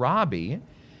name is Robbie.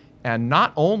 And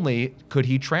not only could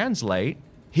he translate,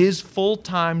 his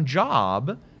full-time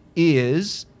job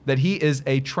is that he is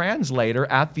a translator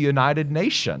at the United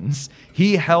Nations.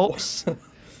 He helps,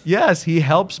 yes, he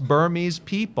helps Burmese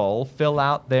people fill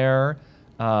out their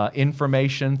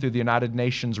information through the United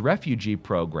Nations refugee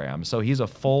program. So he's a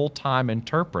full-time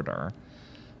interpreter.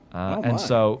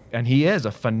 And he is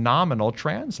a phenomenal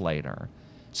translator.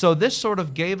 So this sort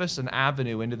of gave us an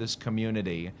avenue into this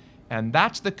community, and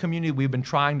that's the community we've been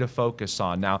trying to focus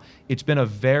on. Now, it's been a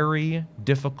very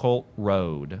difficult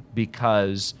road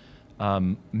because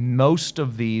most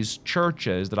of these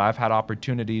churches that I've had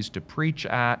opportunities to preach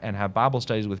at and have Bible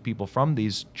studies with people from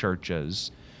these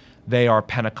churches, they are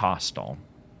Pentecostal.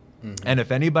 Mm-hmm. And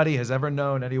if anybody has ever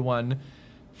known anyone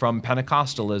from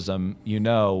Pentecostalism, you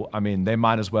know, I mean, they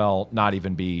might as well not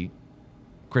even be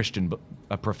Christian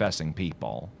professing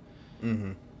people.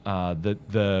 Mm-hmm.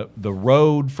 The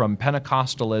road from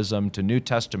Pentecostalism to New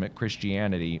Testament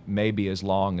Christianity may be as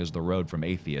long as the road from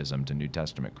atheism to New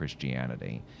Testament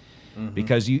Christianity, mm-hmm.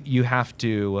 because you have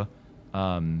to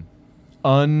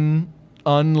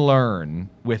unlearn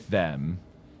with them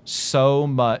so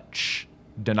much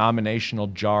denominational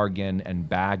jargon and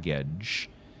baggage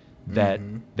that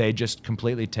mm-hmm. they just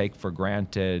completely take for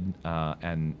granted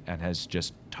and has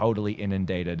just totally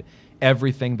inundated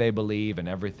everything they believe and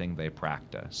everything they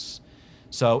practice.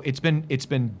 So it's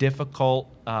been difficult,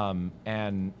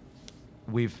 and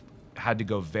we've had to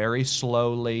go very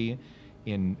slowly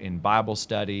in Bible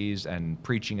studies and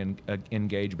preaching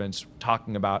engagements,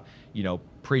 talking about, you know,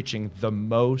 preaching the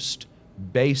most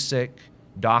basic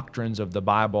doctrines of the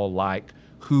Bible, like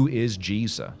who is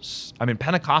Jesus? I mean,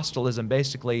 Pentecostalism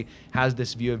basically has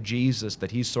this view of Jesus that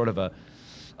he's sort of a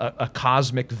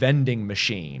cosmic vending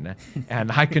machine,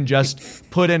 and I can just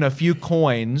put in a few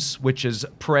coins, which is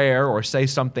prayer, or say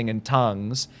something in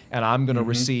tongues, and I'm going to mm-hmm.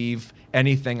 receive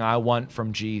anything I want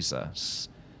from Jesus.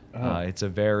 Oh. It's a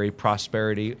very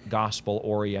prosperity,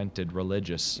 gospel-oriented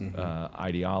religious mm-hmm.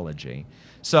 Ideology.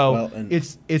 So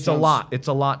it's a lot. It's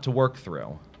a lot to work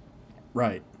through.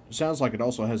 Right. It sounds like it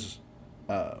also has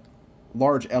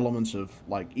large elements of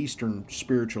like Eastern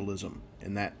spiritualism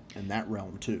in that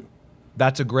realm too.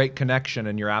 That's a great connection,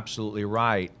 and you're absolutely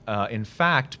right. In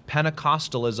fact,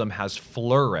 Pentecostalism has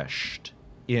flourished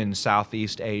in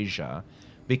Southeast Asia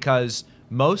because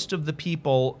most of the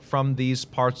people from these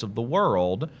parts of the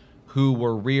world who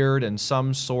were reared in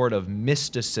some sort of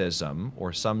mysticism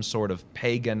or some sort of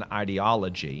pagan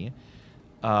ideology,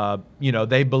 you know,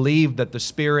 they believed that the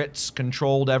spirits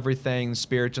controlled everything,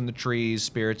 spirits in the trees,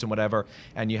 spirits and whatever,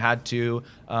 and you had to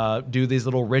do these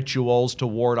little rituals to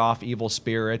ward off evil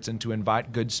spirits and to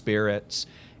invite good spirits.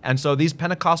 And so these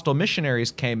Pentecostal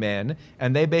missionaries came in,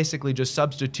 and they basically just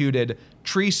substituted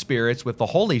tree spirits with the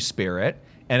Holy Spirit,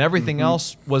 and everything mm-hmm.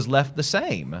 else was left the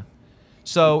same.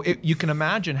 So you can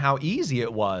imagine how easy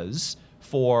it was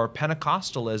for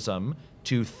Pentecostalism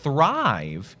to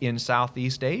thrive in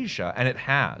Southeast Asia, and it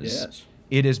has. Yes.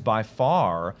 It is by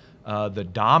far the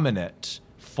dominant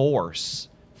force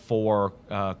for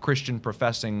Christian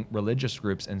professing religious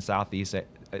groups in Southeast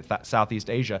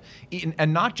Asia,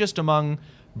 and not just among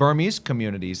Burmese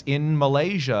communities. In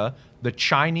Malaysia, the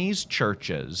Chinese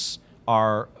churches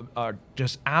are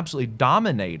just absolutely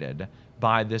dominated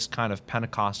by this kind of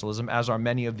Pentecostalism, as are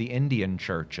many of the Indian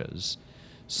churches.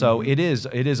 So mm-hmm.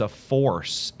 it is a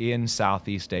force in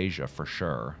Southeast Asia for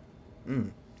sure.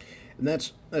 Mm. And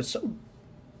that's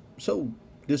so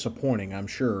disappointing, I'm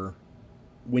sure,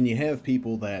 when you have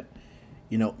people that,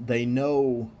 you know, they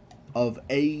know of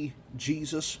a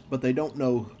Jesus, but they don't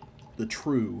know the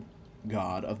true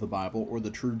God of the Bible or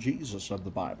the true Jesus of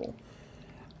the Bible.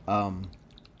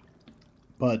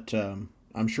 But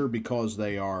I'm sure because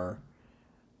they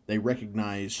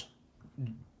recognize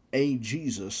a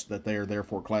Jesus, that they are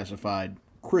therefore classified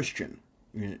Christian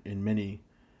in many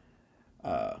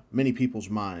people's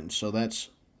minds. So that's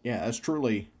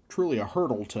truly a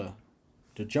hurdle to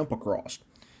jump across.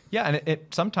 Yeah, and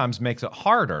it sometimes makes it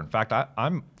harder. In fact,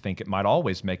 I think it might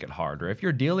always make it harder. If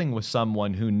you're dealing with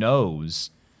someone who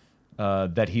knows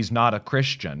that he's not a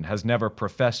Christian, has never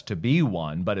professed to be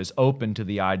one, but is open to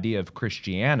the idea of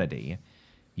Christianity,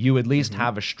 you at least mm-hmm.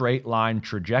 have a straight line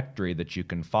trajectory that you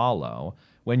can follow.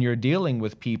 When you're dealing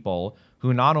with people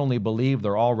who not only believe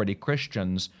they're already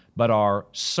Christians, but are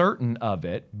certain of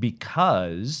it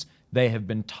because they have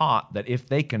been taught that if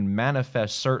they can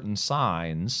manifest certain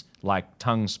signs, like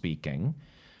tongue speaking,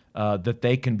 that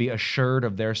they can be assured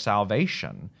of their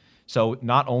salvation. So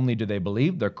not only do they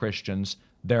believe they're Christians,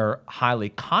 they're highly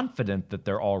confident that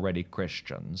they're already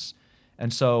Christians.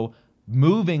 And so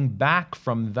moving back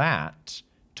from that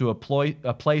to a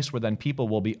place where then people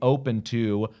will be open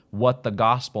to what the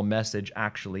gospel message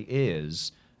actually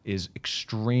is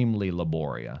extremely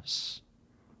laborious.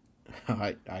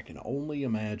 I can only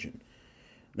imagine.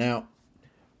 Now,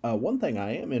 one thing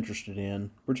I am interested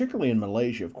in, particularly in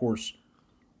Malaysia, of course,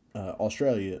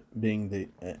 Australia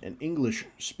being an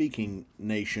English-speaking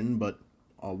nation, but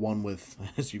one with,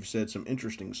 as you've said, some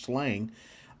interesting slang.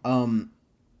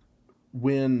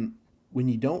 When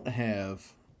you don't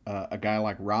have a guy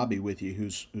like Robbie with you,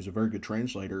 who's a very good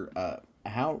translator,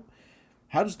 how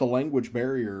does the language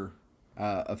barrier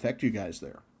affect you guys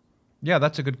there? Yeah,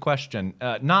 that's a good question.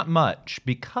 Not much,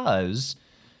 because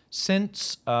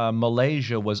since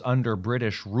Malaysia was under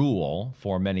British rule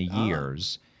for many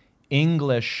years,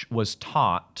 English was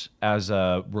taught as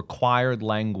a required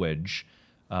language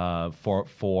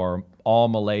for all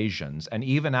Malaysians. And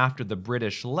even after the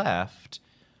British left,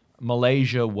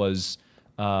 Malaysia was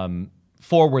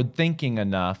forward-thinking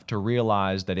enough to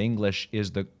realize that English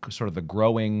is the sort of the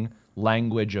growing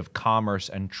language of commerce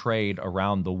and trade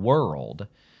around the world.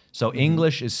 So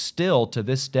English is still, to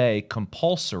this day,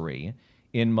 compulsory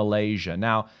in Malaysia.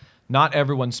 Now, not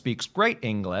everyone speaks great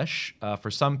English.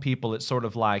 For some people, it's sort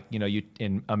of like, you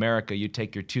in America, you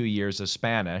take your 2 years of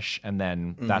Spanish, and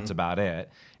then that's about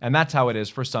it. And that's how it is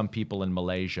for some people in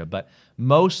Malaysia. But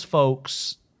most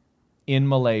folks in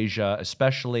Malaysia,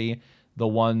 especially the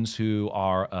ones who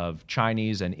are of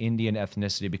Chinese and Indian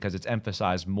ethnicity, because it's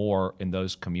emphasized more in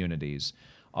those communities,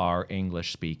 are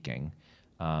English-speaking.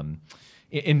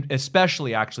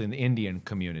 Especially actually in the Indian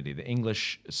community. The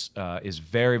English is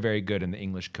very, very good in the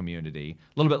English community.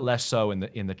 A little bit less so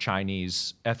in the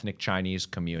Chinese, ethnic Chinese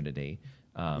community.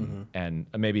 And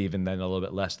maybe even then a little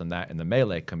bit less than that in the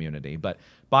Malay community. But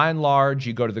by and large,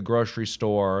 you go to the grocery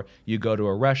store, you go to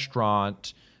a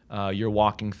restaurant, you're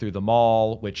walking through the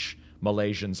mall, which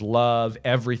Malaysians love.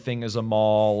 Everything is a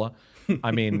mall.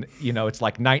 I mean, it's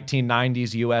like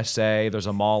 1990s USA. There's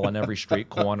a mall on every street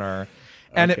corner.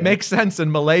 And it makes sense in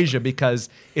Malaysia because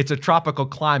it's a tropical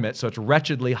climate, so it's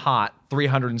wretchedly hot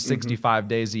 365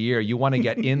 days a year. You want to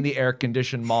get in the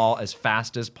air-conditioned mall as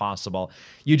fast as possible.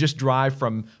 You just drive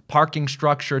from parking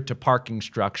structure to parking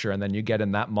structure, and then you get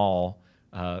in that mall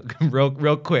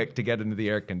real quick to get into the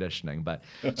air conditioning. But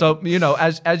so,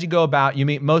 as you go about,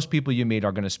 most people you meet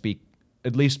are going to speak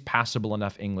at least passable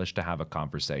enough English to have a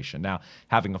conversation. Now,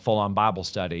 having a full-on Bible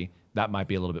study, that might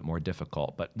be a little bit more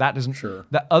difficult. But that doesn't. Sure.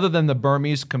 Other than the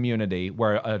Burmese community,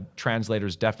 where a translator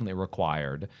is definitely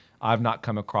required, I've not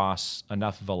come across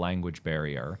enough of a language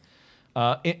barrier.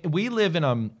 We live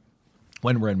in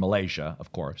when we're in Malaysia,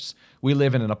 of course, we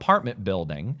live in an apartment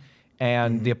building,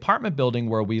 and the apartment building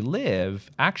where we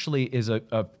live actually is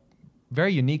a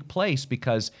very unique place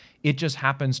because it just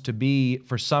happens to be,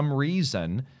 for some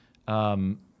reason,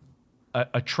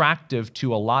 attractive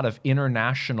to a lot of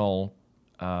international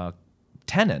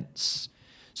tenants.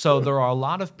 So there are a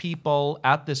lot of people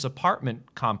at this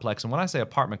apartment complex. And when I say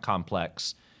apartment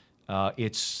complex,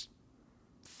 it's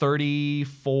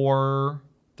 33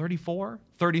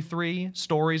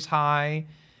 stories high.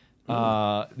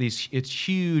 It's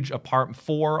huge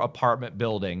four apartment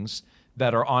buildings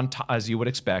that are as you would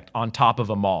expect, on top of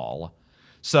a mall.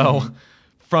 So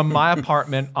from my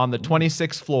apartment on the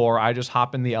 26th floor, I just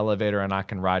hop in the elevator and I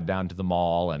can ride down to the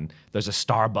mall, and there's a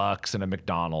Starbucks and a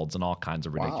McDonald's and all kinds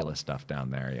of ridiculous stuff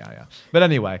down there. Yeah. But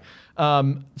anyway,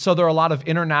 so there are a lot of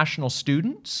international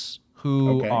students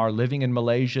who are living in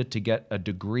Malaysia to get a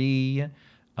degree,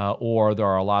 or there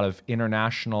are a lot of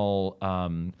international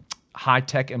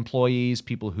high-tech employees,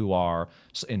 people who are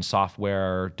in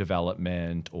software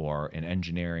development or in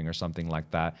engineering or something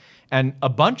like that. And a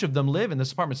bunch of them live in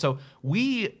this apartment. So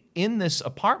we, in this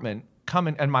apartment, come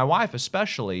in, and my wife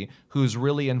especially, who's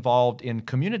really involved in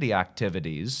community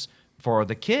activities for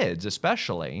the kids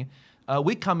especially,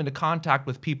 we come into contact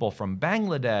with people from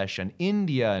Bangladesh and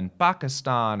India and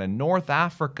Pakistan and North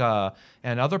Africa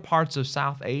and other parts of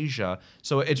South Asia.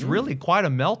 So it's really quite a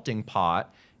melting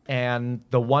pot. And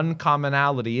the one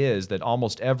commonality is that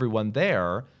almost everyone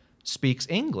there speaks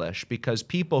English, because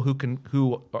people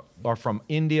who are from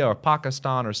India or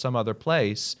Pakistan or some other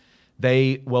place,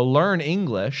 they will learn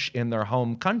English in their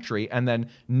home country, and then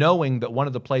knowing that one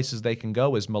of the places they can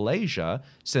go is Malaysia,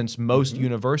 since most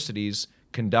universities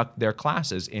conduct their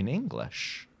classes in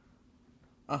English.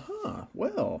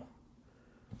 Well,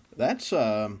 that's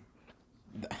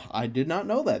I did not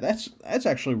know that. That's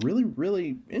actually really,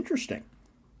 really interesting.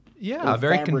 Yeah,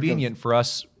 very convenient for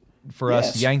us for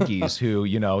us Yes. Yankees who,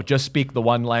 just speak the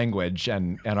one language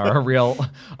and are a real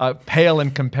pale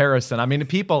in comparison. I mean,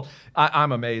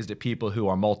 I'm amazed at people who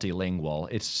are multilingual.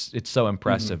 It's so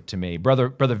impressive to me. Brother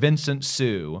Vincent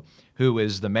Su, who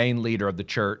is the main leader of the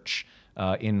church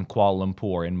in Kuala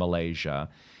Lumpur in Malaysia,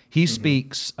 he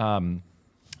speaks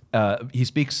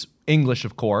English,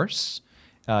 of course.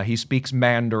 He speaks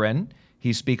Mandarin.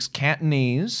 He speaks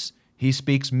Cantonese. He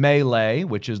speaks Malay,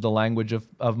 which is the language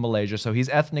of Malaysia. So he's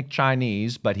ethnic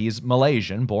Chinese, but he's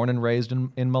Malaysian, born and raised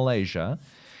in Malaysia.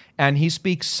 And he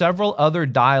speaks several other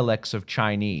dialects of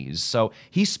Chinese. So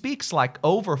he speaks like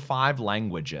over 5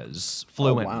 languages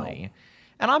fluently. Oh, wow.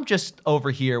 And I'm just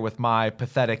over here with my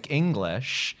pathetic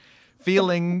English,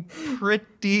 feeling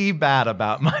pretty bad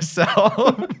about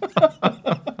myself.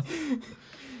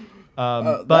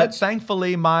 But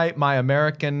thankfully, my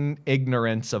American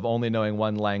ignorance of only knowing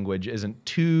one language isn't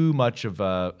too much of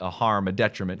a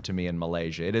detriment to me in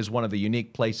Malaysia. It is one of the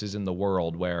unique places in the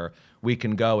world where we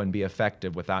can go and be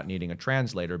effective without needing a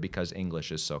translator because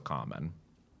English is so common.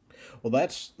 Well,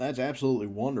 that's absolutely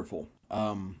wonderful.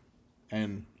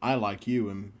 And I, like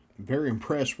you, am very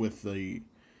impressed with the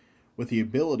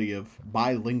ability of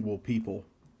bilingual people,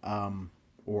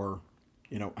 or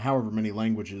however many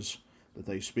languages that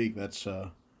they speak. That's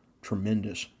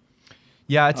tremendous.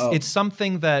 Yeah, it's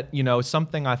something that it's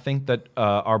something I think that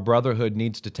our brotherhood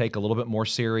needs to take a little bit more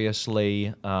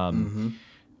seriously.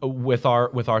 With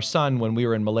our son, when we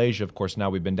were in Malaysia, of course, now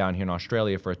we've been down here in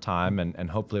Australia for a time,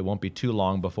 and hopefully it won't be too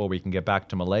long before we can get back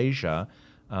to Malaysia.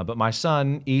 But my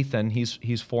son, Ethan, he's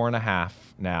 4.5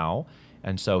 now,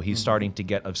 and so he's starting to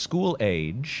get of school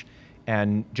age.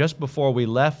 And just before we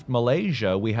left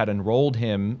Malaysia, we had enrolled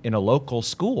him in a local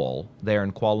school there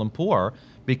in Kuala Lumpur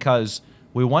because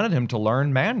we wanted him to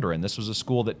learn Mandarin. This was a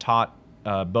school that taught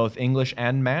both English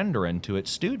and Mandarin to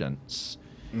its students.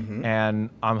 And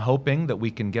I'm hoping that we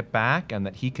can get back and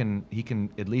that he can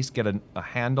at least get a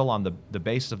handle on the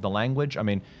base of the language. I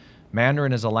mean,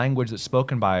 Mandarin is a language that's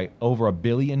spoken by over 1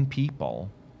 billion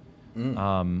people.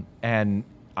 And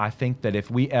I think that if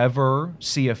we ever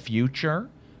see a future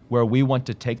where we want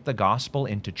to take the gospel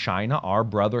into China, our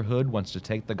brotherhood wants to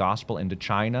take the gospel into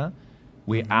China,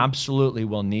 we absolutely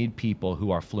will need people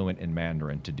who are fluent in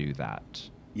Mandarin to do that.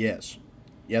 Yes.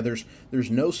 Yeah,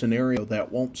 there's no scenario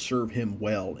that won't serve him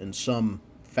well in some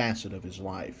facet of his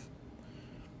life.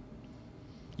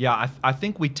 Yeah, I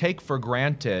think we take for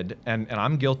granted, and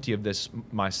I'm guilty of this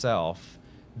myself,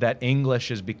 that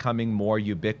English is becoming more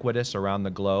ubiquitous around the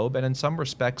globe, and in some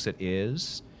respects it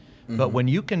is. But when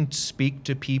you can speak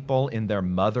to people in their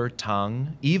mother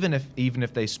tongue, even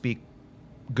if they speak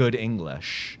good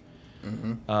English,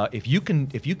 if you can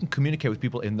communicate with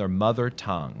people in their mother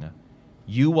tongue,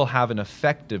 you will have an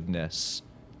effectiveness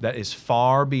that is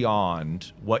far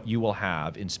beyond what you will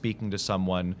have in speaking to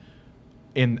someone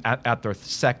at their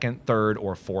second, third,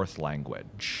 or fourth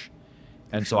language.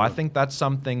 And so I think that's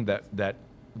something that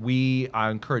I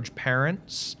encourage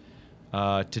parents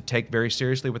to take very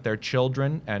seriously with their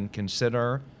children and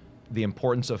consider the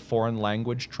importance of foreign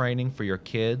language training for your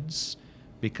kids,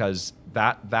 because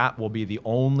that will be the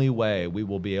only way we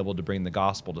will be able to bring the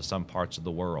gospel to some parts of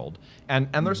the world. And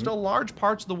there's still large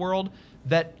parts of the world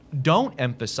that don't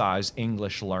emphasize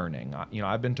English learning.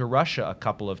 I've been to Russia a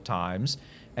couple of times,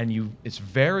 and it's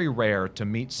very rare to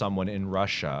meet someone in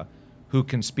Russia who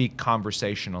can speak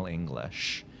conversational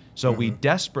English. So we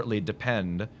desperately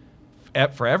depend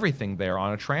for everything there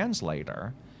on a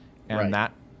translator, and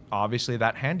that obviously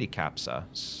that handicaps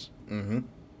us.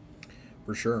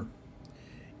 For sure.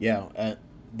 Yeah,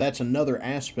 that's another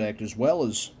aspect, as well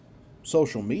as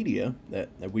social media that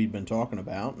we've been talking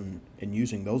about and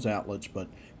using those outlets, but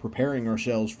preparing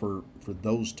ourselves for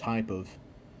those type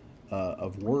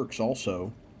of works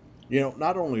also.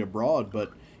 Not only abroad,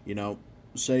 but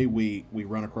say we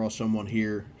run across someone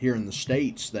here in the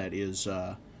States that is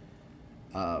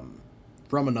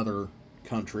from another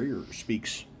country or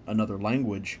speaks another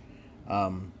language.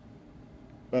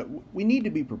 But we need to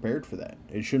be prepared for that.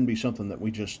 It shouldn't be something that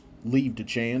we just leave to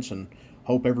chance and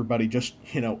hope everybody just,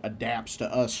 adapts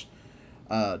to us,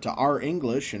 to our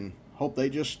English, and hope they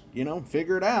just,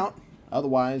 figure it out.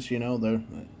 Otherwise, they're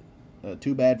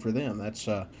too bad for them.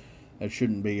 That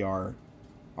shouldn't be our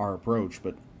approach.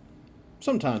 But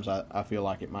sometimes I feel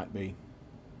like it might be.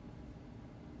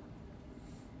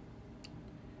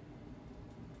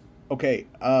 Okay,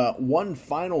 one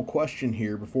final question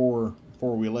here before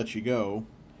we let you go.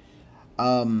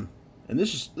 And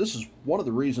this is one of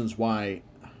the reasons why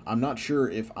I'm not sure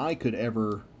if I could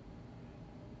ever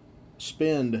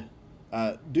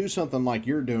do something like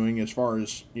you're doing, as far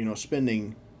as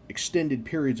spending extended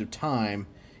periods of time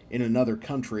in another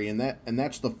country, and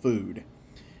that's the food.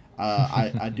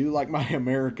 I do like my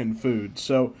American food.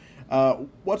 So,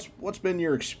 what's been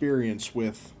your experience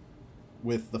with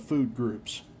the food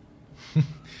groups?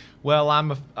 Well,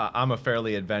 I'm a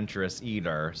fairly adventurous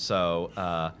eater,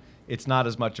 so it's not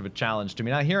as much of a challenge to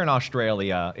me. Now here in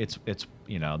Australia, it's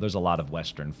there's a lot of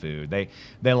Western food.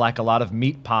 They like a lot of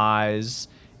meat pies,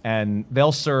 and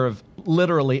they'll serve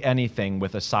literally anything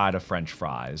with a side of French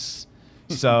fries.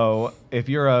 So if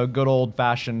you're a good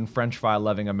old-fashioned French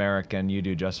fry-loving American, you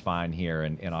do just fine here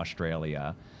in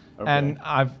Australia. Okay. And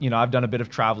I've done a bit of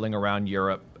traveling around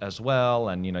Europe as well,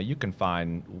 and you can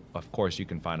find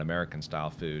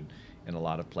American-style food in a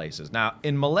lot of places. Now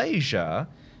in Malaysia,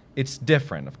 it's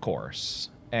different, of course,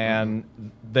 and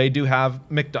they do have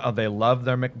they love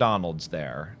their McDonald's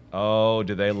there. Oh,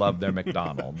 do they love their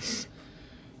McDonald's?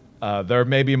 There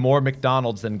may be more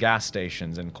McDonald's than gas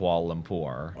stations in Kuala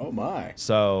Lumpur. Oh my!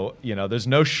 So there's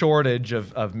no shortage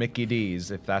of Mickey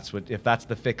D's if that's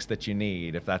the fix that you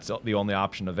need. If that's the only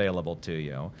option available to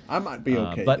you, I might be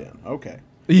okay then. Okay.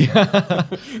 Yeah,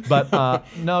 but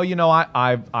no,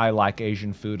 I like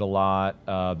Asian food a lot.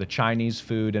 The Chinese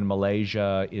food in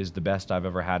Malaysia is the best I've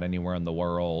ever had anywhere in the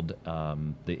world.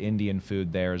 The Indian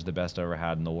food there is the best I've ever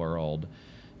had in the world.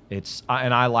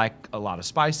 And I like a lot of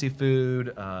spicy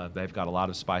food. They've got a lot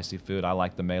of spicy food. I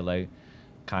like the Malay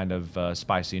kind of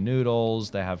spicy noodles.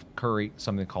 They have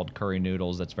something called curry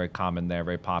noodles that's very common there,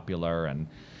 very popular. And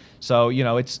so,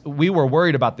 we were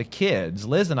worried about the kids.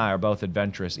 Liz and I are both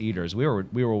adventurous eaters. We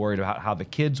were worried about how the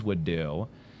kids would do.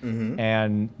 Mm-hmm.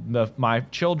 And my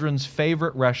children's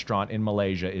favorite restaurant in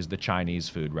Malaysia is the Chinese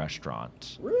food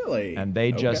restaurant. Really? And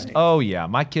they oh yeah,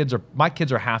 my kids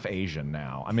are half Asian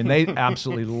now. I mean, they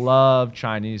absolutely love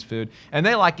Chinese food, and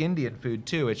they like Indian food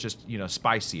too. It's just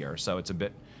spicier, so it's a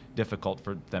bit difficult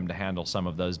for them to handle some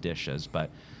of those dishes.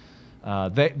 But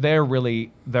they're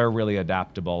really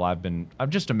adaptable. I'm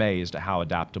just amazed at how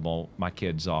adaptable my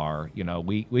kids are.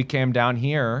 We came down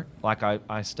here, like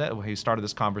we started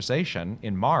this conversation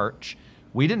in March.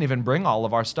 We didn't even bring all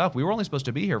of our stuff. We were only supposed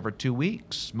to be here for 2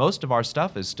 weeks. Most of our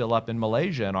stuff is still up in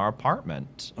Malaysia in our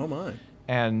apartment. Oh my!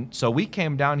 And so we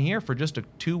came down here for just a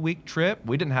 2-week trip.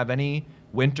 We didn't have any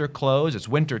winter clothes. It's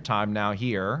winter time now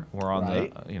here. We're on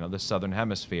the southern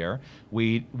hemisphere.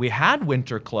 We had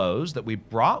winter clothes that we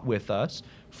brought with us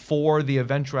for the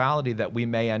eventuality that we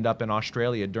may end up in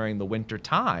Australia during the winter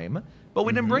time, but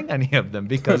we didn't bring any of them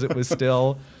because it was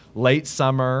still late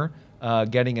summer,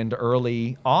 getting into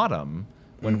early autumn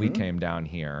when we came down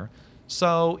here.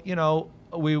 So,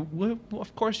 we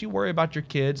of course you worry about your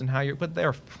kids and but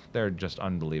they're just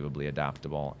unbelievably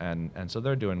adaptable, and so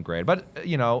they're doing great. But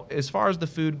as far as the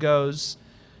food goes,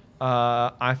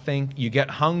 I think you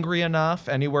get hungry enough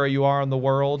anywhere you are in the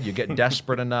world, you get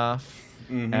desperate enough,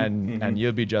 and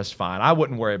you'll be just fine. I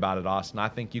wouldn't worry about it, Austin. I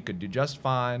think you could do just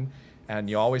fine. And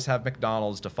you always have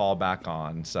McDonald's to fall back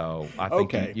on, so I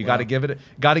think you got to give it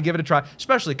a try,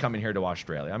 especially coming here to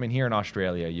Australia. I mean, here in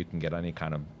Australia, you can get any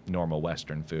kind of normal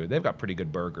Western food. They've got pretty good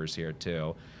burgers here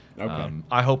too. Okay.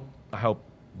 I hope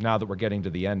now that we're getting to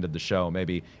the end of the show,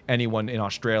 maybe anyone in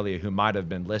Australia who might have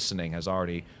been listening has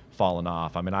already fallen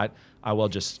off. I mean, I will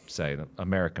just say that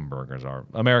American burgers are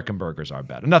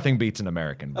better. Nothing beats an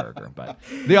American burger, but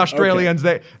the Australians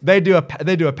they do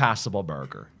a passable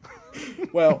burger.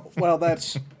 Well,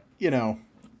 that's,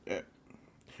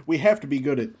 we have to be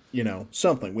good at,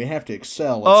 something. We have to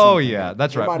excel at something. Yeah,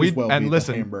 that's right. Might as well be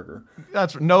listen, the hamburger.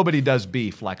 Nobody does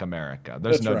beef like America.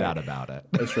 There's no doubt about it.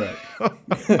 That's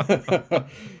right.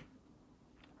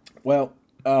 Well,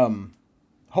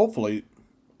 hopefully,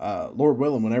 Lord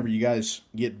willing, whenever you guys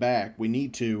get back, we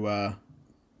need to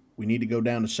go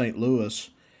down to St. Louis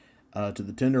to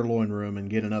the Tenderloin Room and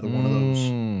get another one of those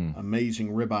amazing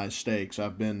ribeye steaks.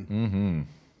 I've been.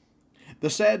 The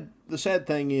sad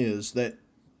thing is that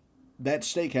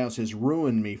steakhouse has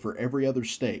ruined me for every other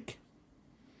steak.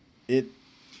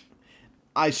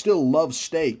 I still love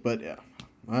steak, but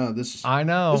this is. I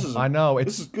know.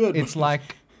 This is good. It's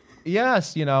like.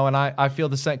 Yes, and I feel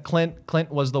the same. Clint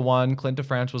de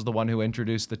France was the one who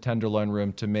introduced the Tenderloin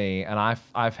Room to me, and I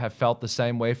have felt the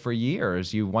same way for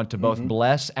years. You want to both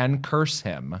bless and curse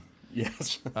him.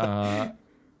 Yes.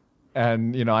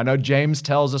 And I know James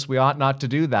tells us we ought not to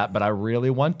do that, but I really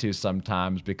want to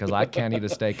sometimes because I can't eat a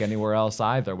steak anywhere else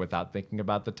either without thinking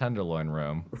about the Tenderloin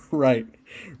Room. Right.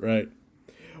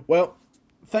 Well,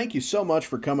 thank you so much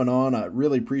for coming on. I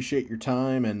really appreciate your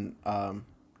time, and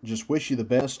just wish you the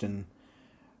best in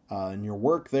your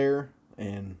work there,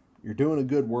 and you're doing a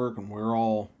good work, and we're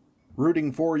all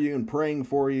rooting for you and praying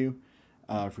for you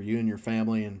and your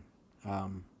family, and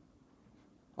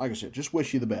like I said, just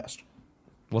wish you the best.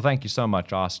 Well, thank you so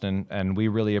much, Austin. And we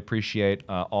really appreciate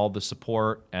all the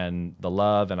support and the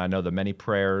love. And I know the many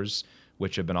prayers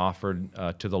which have been offered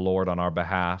to the Lord on our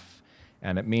behalf.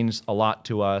 And it means a lot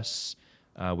to us.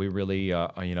 We really,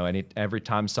 every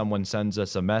time someone sends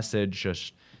us a message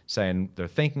just saying they're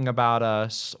thinking about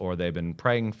us or they've been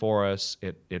praying for us,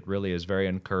 it really is very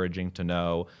encouraging to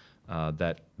know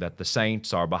that the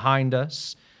saints are behind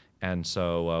us. And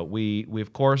so we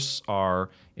of course are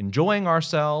enjoying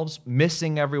ourselves,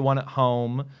 missing everyone at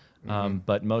home,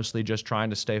 but mostly just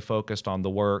trying to stay focused on the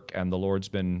work. And the Lord's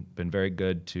been very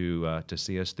good to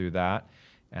see us through that.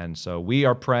 And so we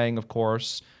are praying, of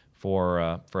course,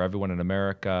 for everyone in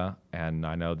America. And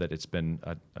I know that it's been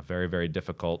a very, very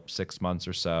difficult 6 months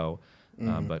or so.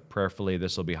 But prayerfully,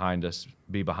 this will be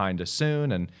behind us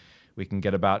soon, and we can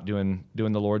get about doing the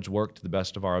Lord's work to the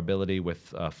best of our ability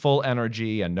with full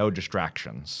energy and no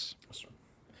distractions.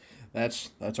 That's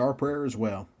our prayer as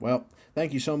well. Well,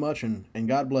 thank you so much, and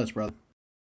God bless, brother.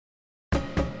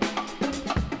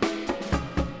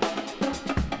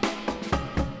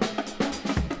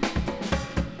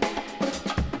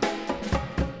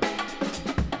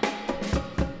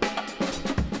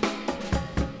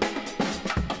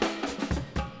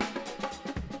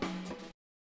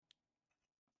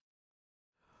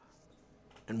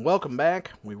 And welcome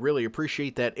back. We really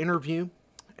appreciate that interview.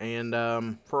 And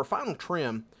for our final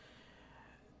trim,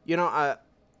 when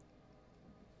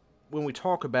we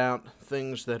talk about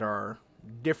things that are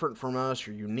different from us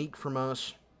or unique from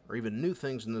us or even new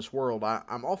things in this world,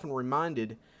 I'm often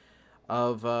reminded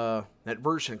of that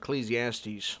verse in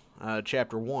Ecclesiastes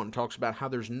chapter 1 talks about how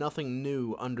there's nothing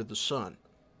new under the sun.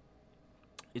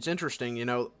 It's interesting,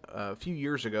 a few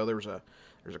years ago there's a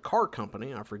car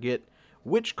company, I forget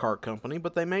which car company,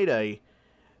 but they made a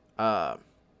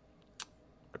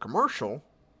commercial,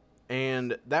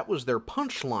 and that was their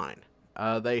punchline.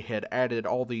 They had added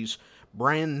all these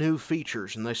brand new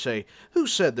features, and they say, "Who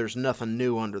said there's nothing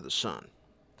new under the sun?"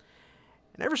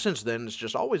 And ever since then, it's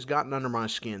just always gotten under my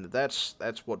skin that's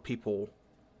what people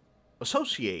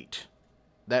associate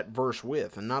that verse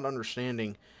with, and not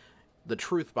understanding the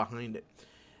truth behind it.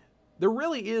 There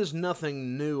really is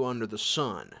nothing new under the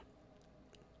sun.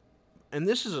 And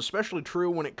this is especially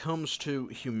true when it comes to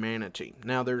humanity.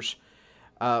 Now, there's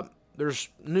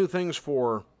new things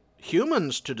for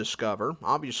humans to discover.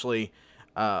 Obviously,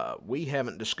 we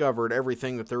haven't discovered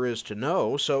everything that there is to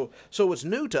know, so it's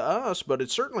new to us, but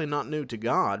it's certainly not new to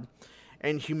God.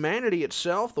 And humanity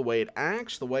itself, the way it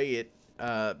acts, the way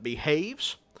it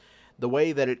behaves, the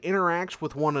way that it interacts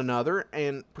with one another,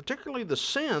 and particularly the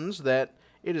sins that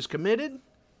it has committed,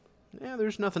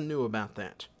 there's nothing new about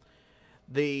that.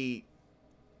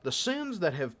 The sins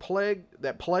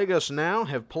that plague us now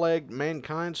have plagued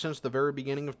mankind since the very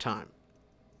beginning of time.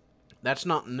 That's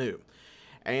not new.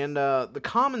 And the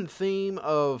common theme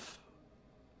of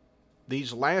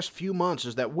these last few months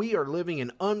is that we are living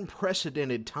in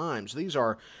unprecedented times. These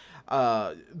are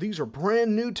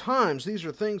brand new times. These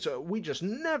are things that we just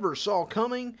never saw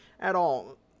coming at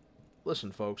all.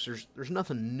 Listen, folks, there's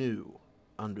nothing new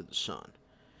under the sun.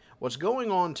 What's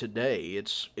going on today,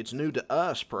 it's new to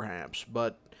us perhaps,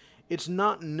 but it's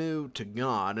not new to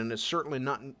God, and it's certainly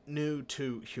not new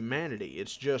to humanity.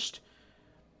 It's just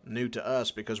new to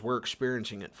us because we're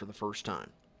experiencing it for the first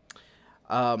time.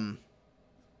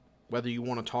 Whether you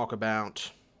want to talk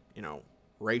about,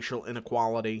 racial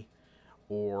inequality,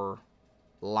 or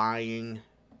lying,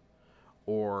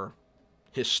 or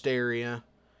hysteria,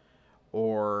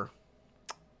 or,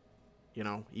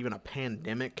 even a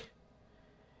pandemic.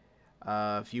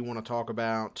 If you want to talk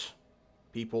about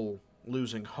people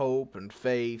losing hope and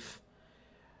faith,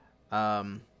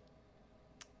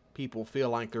 people feel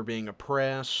like they're being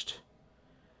oppressed.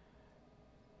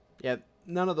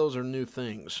 None of those are new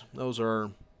things. Those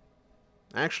are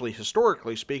actually,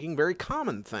 historically speaking, very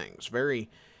common things, very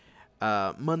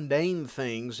mundane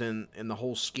things in the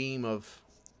whole scheme of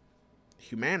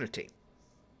humanity.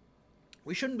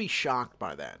 We shouldn't be shocked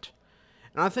by that.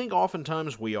 And I think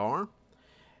oftentimes we are,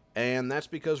 and that's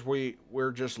because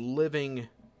we're just living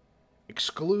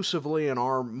exclusively in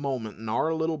our moment, in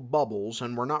our little bubbles,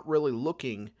 and we're not really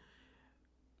looking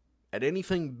at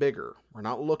anything bigger. We're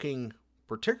not looking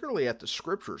particularly at the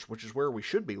scriptures, which is where we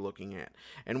should be looking at.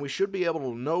 And we should be able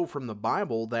to know from the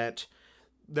Bible that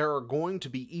there are going to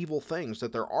be evil things,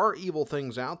 that there are evil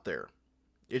things out there.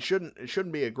 It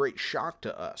shouldn't be a great shock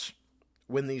to us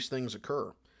when these things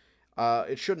occur.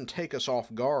 It shouldn't take us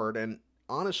off guard, and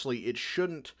honestly, it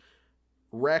shouldn't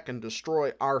wreck and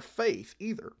destroy our faith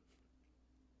either.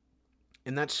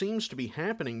 And that seems to be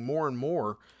happening more and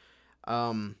more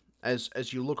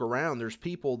as you look around. There's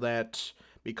people that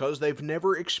because they've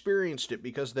never experienced it,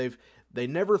 because they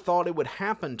never thought it would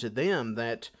happen to them,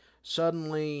 that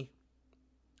suddenly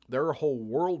their whole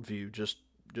worldview just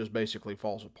basically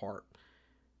falls apart.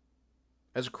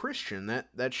 As a Christian,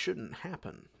 that shouldn't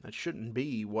happen. That shouldn't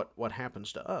be what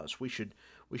happens to us. We should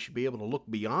be able to look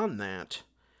beyond that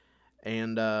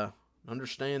and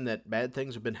understand that bad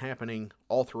things have been happening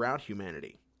all throughout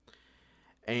humanity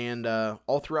and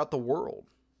all throughout the world.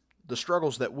 The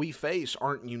struggles that we face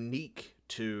aren't unique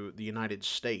to the United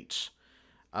States.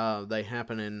 They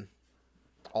happen in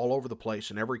all over the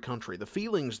place, in every country. The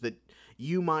feelings that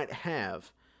you might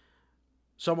have,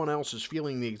 someone else is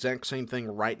feeling the exact same thing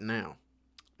right now.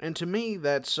 And to me,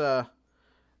 that's an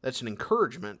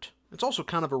encouragement. It's also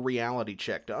kind of a reality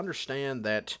check to understand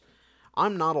that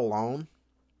I'm not alone.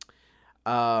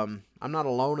 I'm not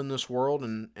alone in this world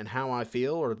and how I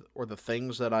feel or the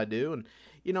things that I do. And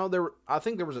I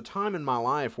think there was a time in my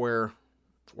life where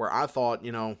I thought,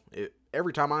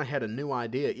 every time I had a new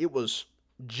idea, it was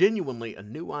genuinely a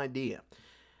new idea.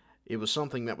 It was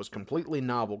something that was completely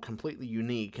novel, completely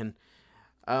unique, and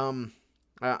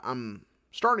I'm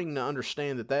starting to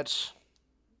understand that's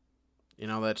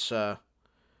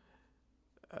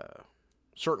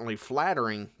certainly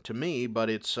flattering to me, but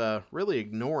it's really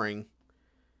ignoring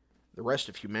the rest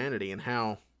of humanity and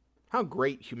how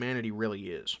great humanity really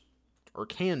is, or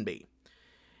can be.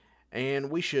 And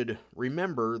we should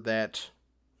remember that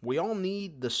we all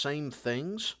need the same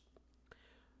things.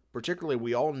 Particularly,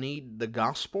 we all need the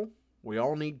gospel. We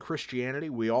all need Christianity.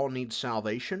 We all need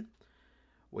salvation.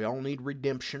 We all need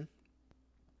redemption.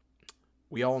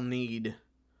 We all need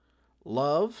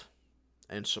love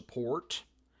and support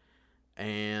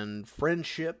and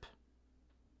friendship.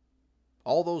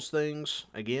 All those things,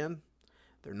 again,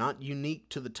 they're not unique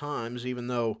to the times, even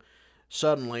though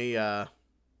suddenly, I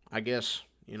guess,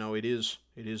 it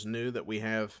is new that we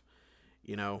have,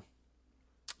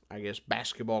 I guess,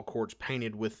 basketball courts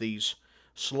painted with these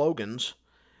slogans.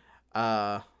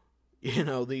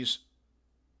 These,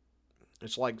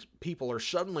 it's like people are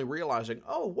suddenly realizing,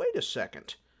 oh, wait a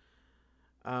second.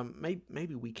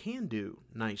 Maybe we can do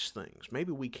nice things.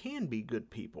 Maybe we can be good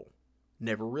people.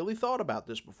 Never really thought about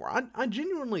this before. I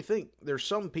genuinely think there's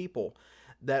some people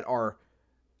that are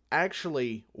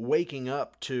actually waking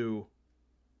up to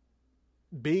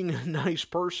being a nice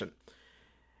person.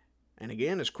 And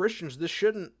again, as Christians, this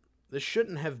shouldn't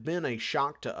have been a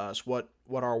shock to us, what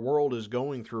our world is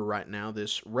going through right now,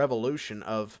 this revolution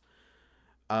of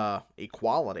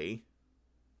equality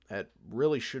that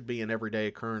really should be an everyday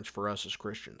occurrence for us as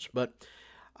Christians. But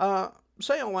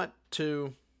say all that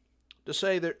to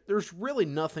say that there's really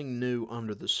nothing new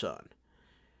under the sun.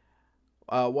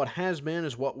 What has been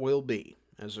is what will be,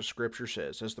 as the Scripture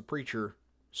says, as the preacher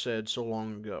said so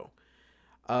long ago.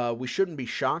 We shouldn't be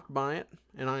shocked by it,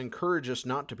 and I encourage us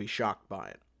not to be shocked by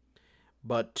it,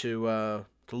 but to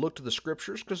look to the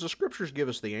Scriptures, because the Scriptures give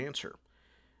us the answer.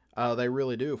 They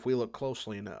really do, if we look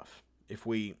closely enough, if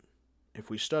we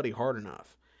study hard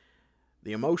enough.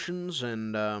 The emotions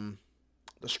and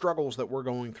the struggles that we're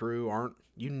going through aren't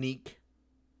unique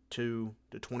to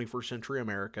the 21st century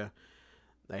America.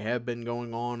 They have been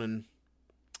going on, and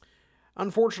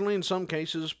unfortunately, in some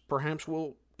cases, perhaps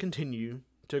will continue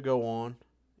to go on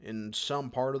in some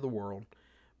part of the world.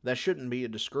 That shouldn't be a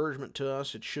discouragement to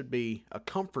us. It should be a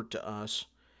comfort to us,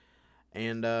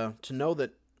 and to know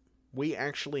that we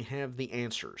actually have the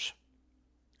answers,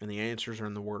 and the answers are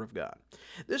in the Word of God.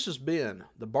 This has been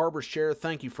The Barber's Chair.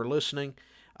 Thank you for listening.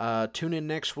 Tune in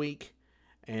next week,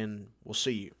 and we'll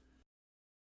see you.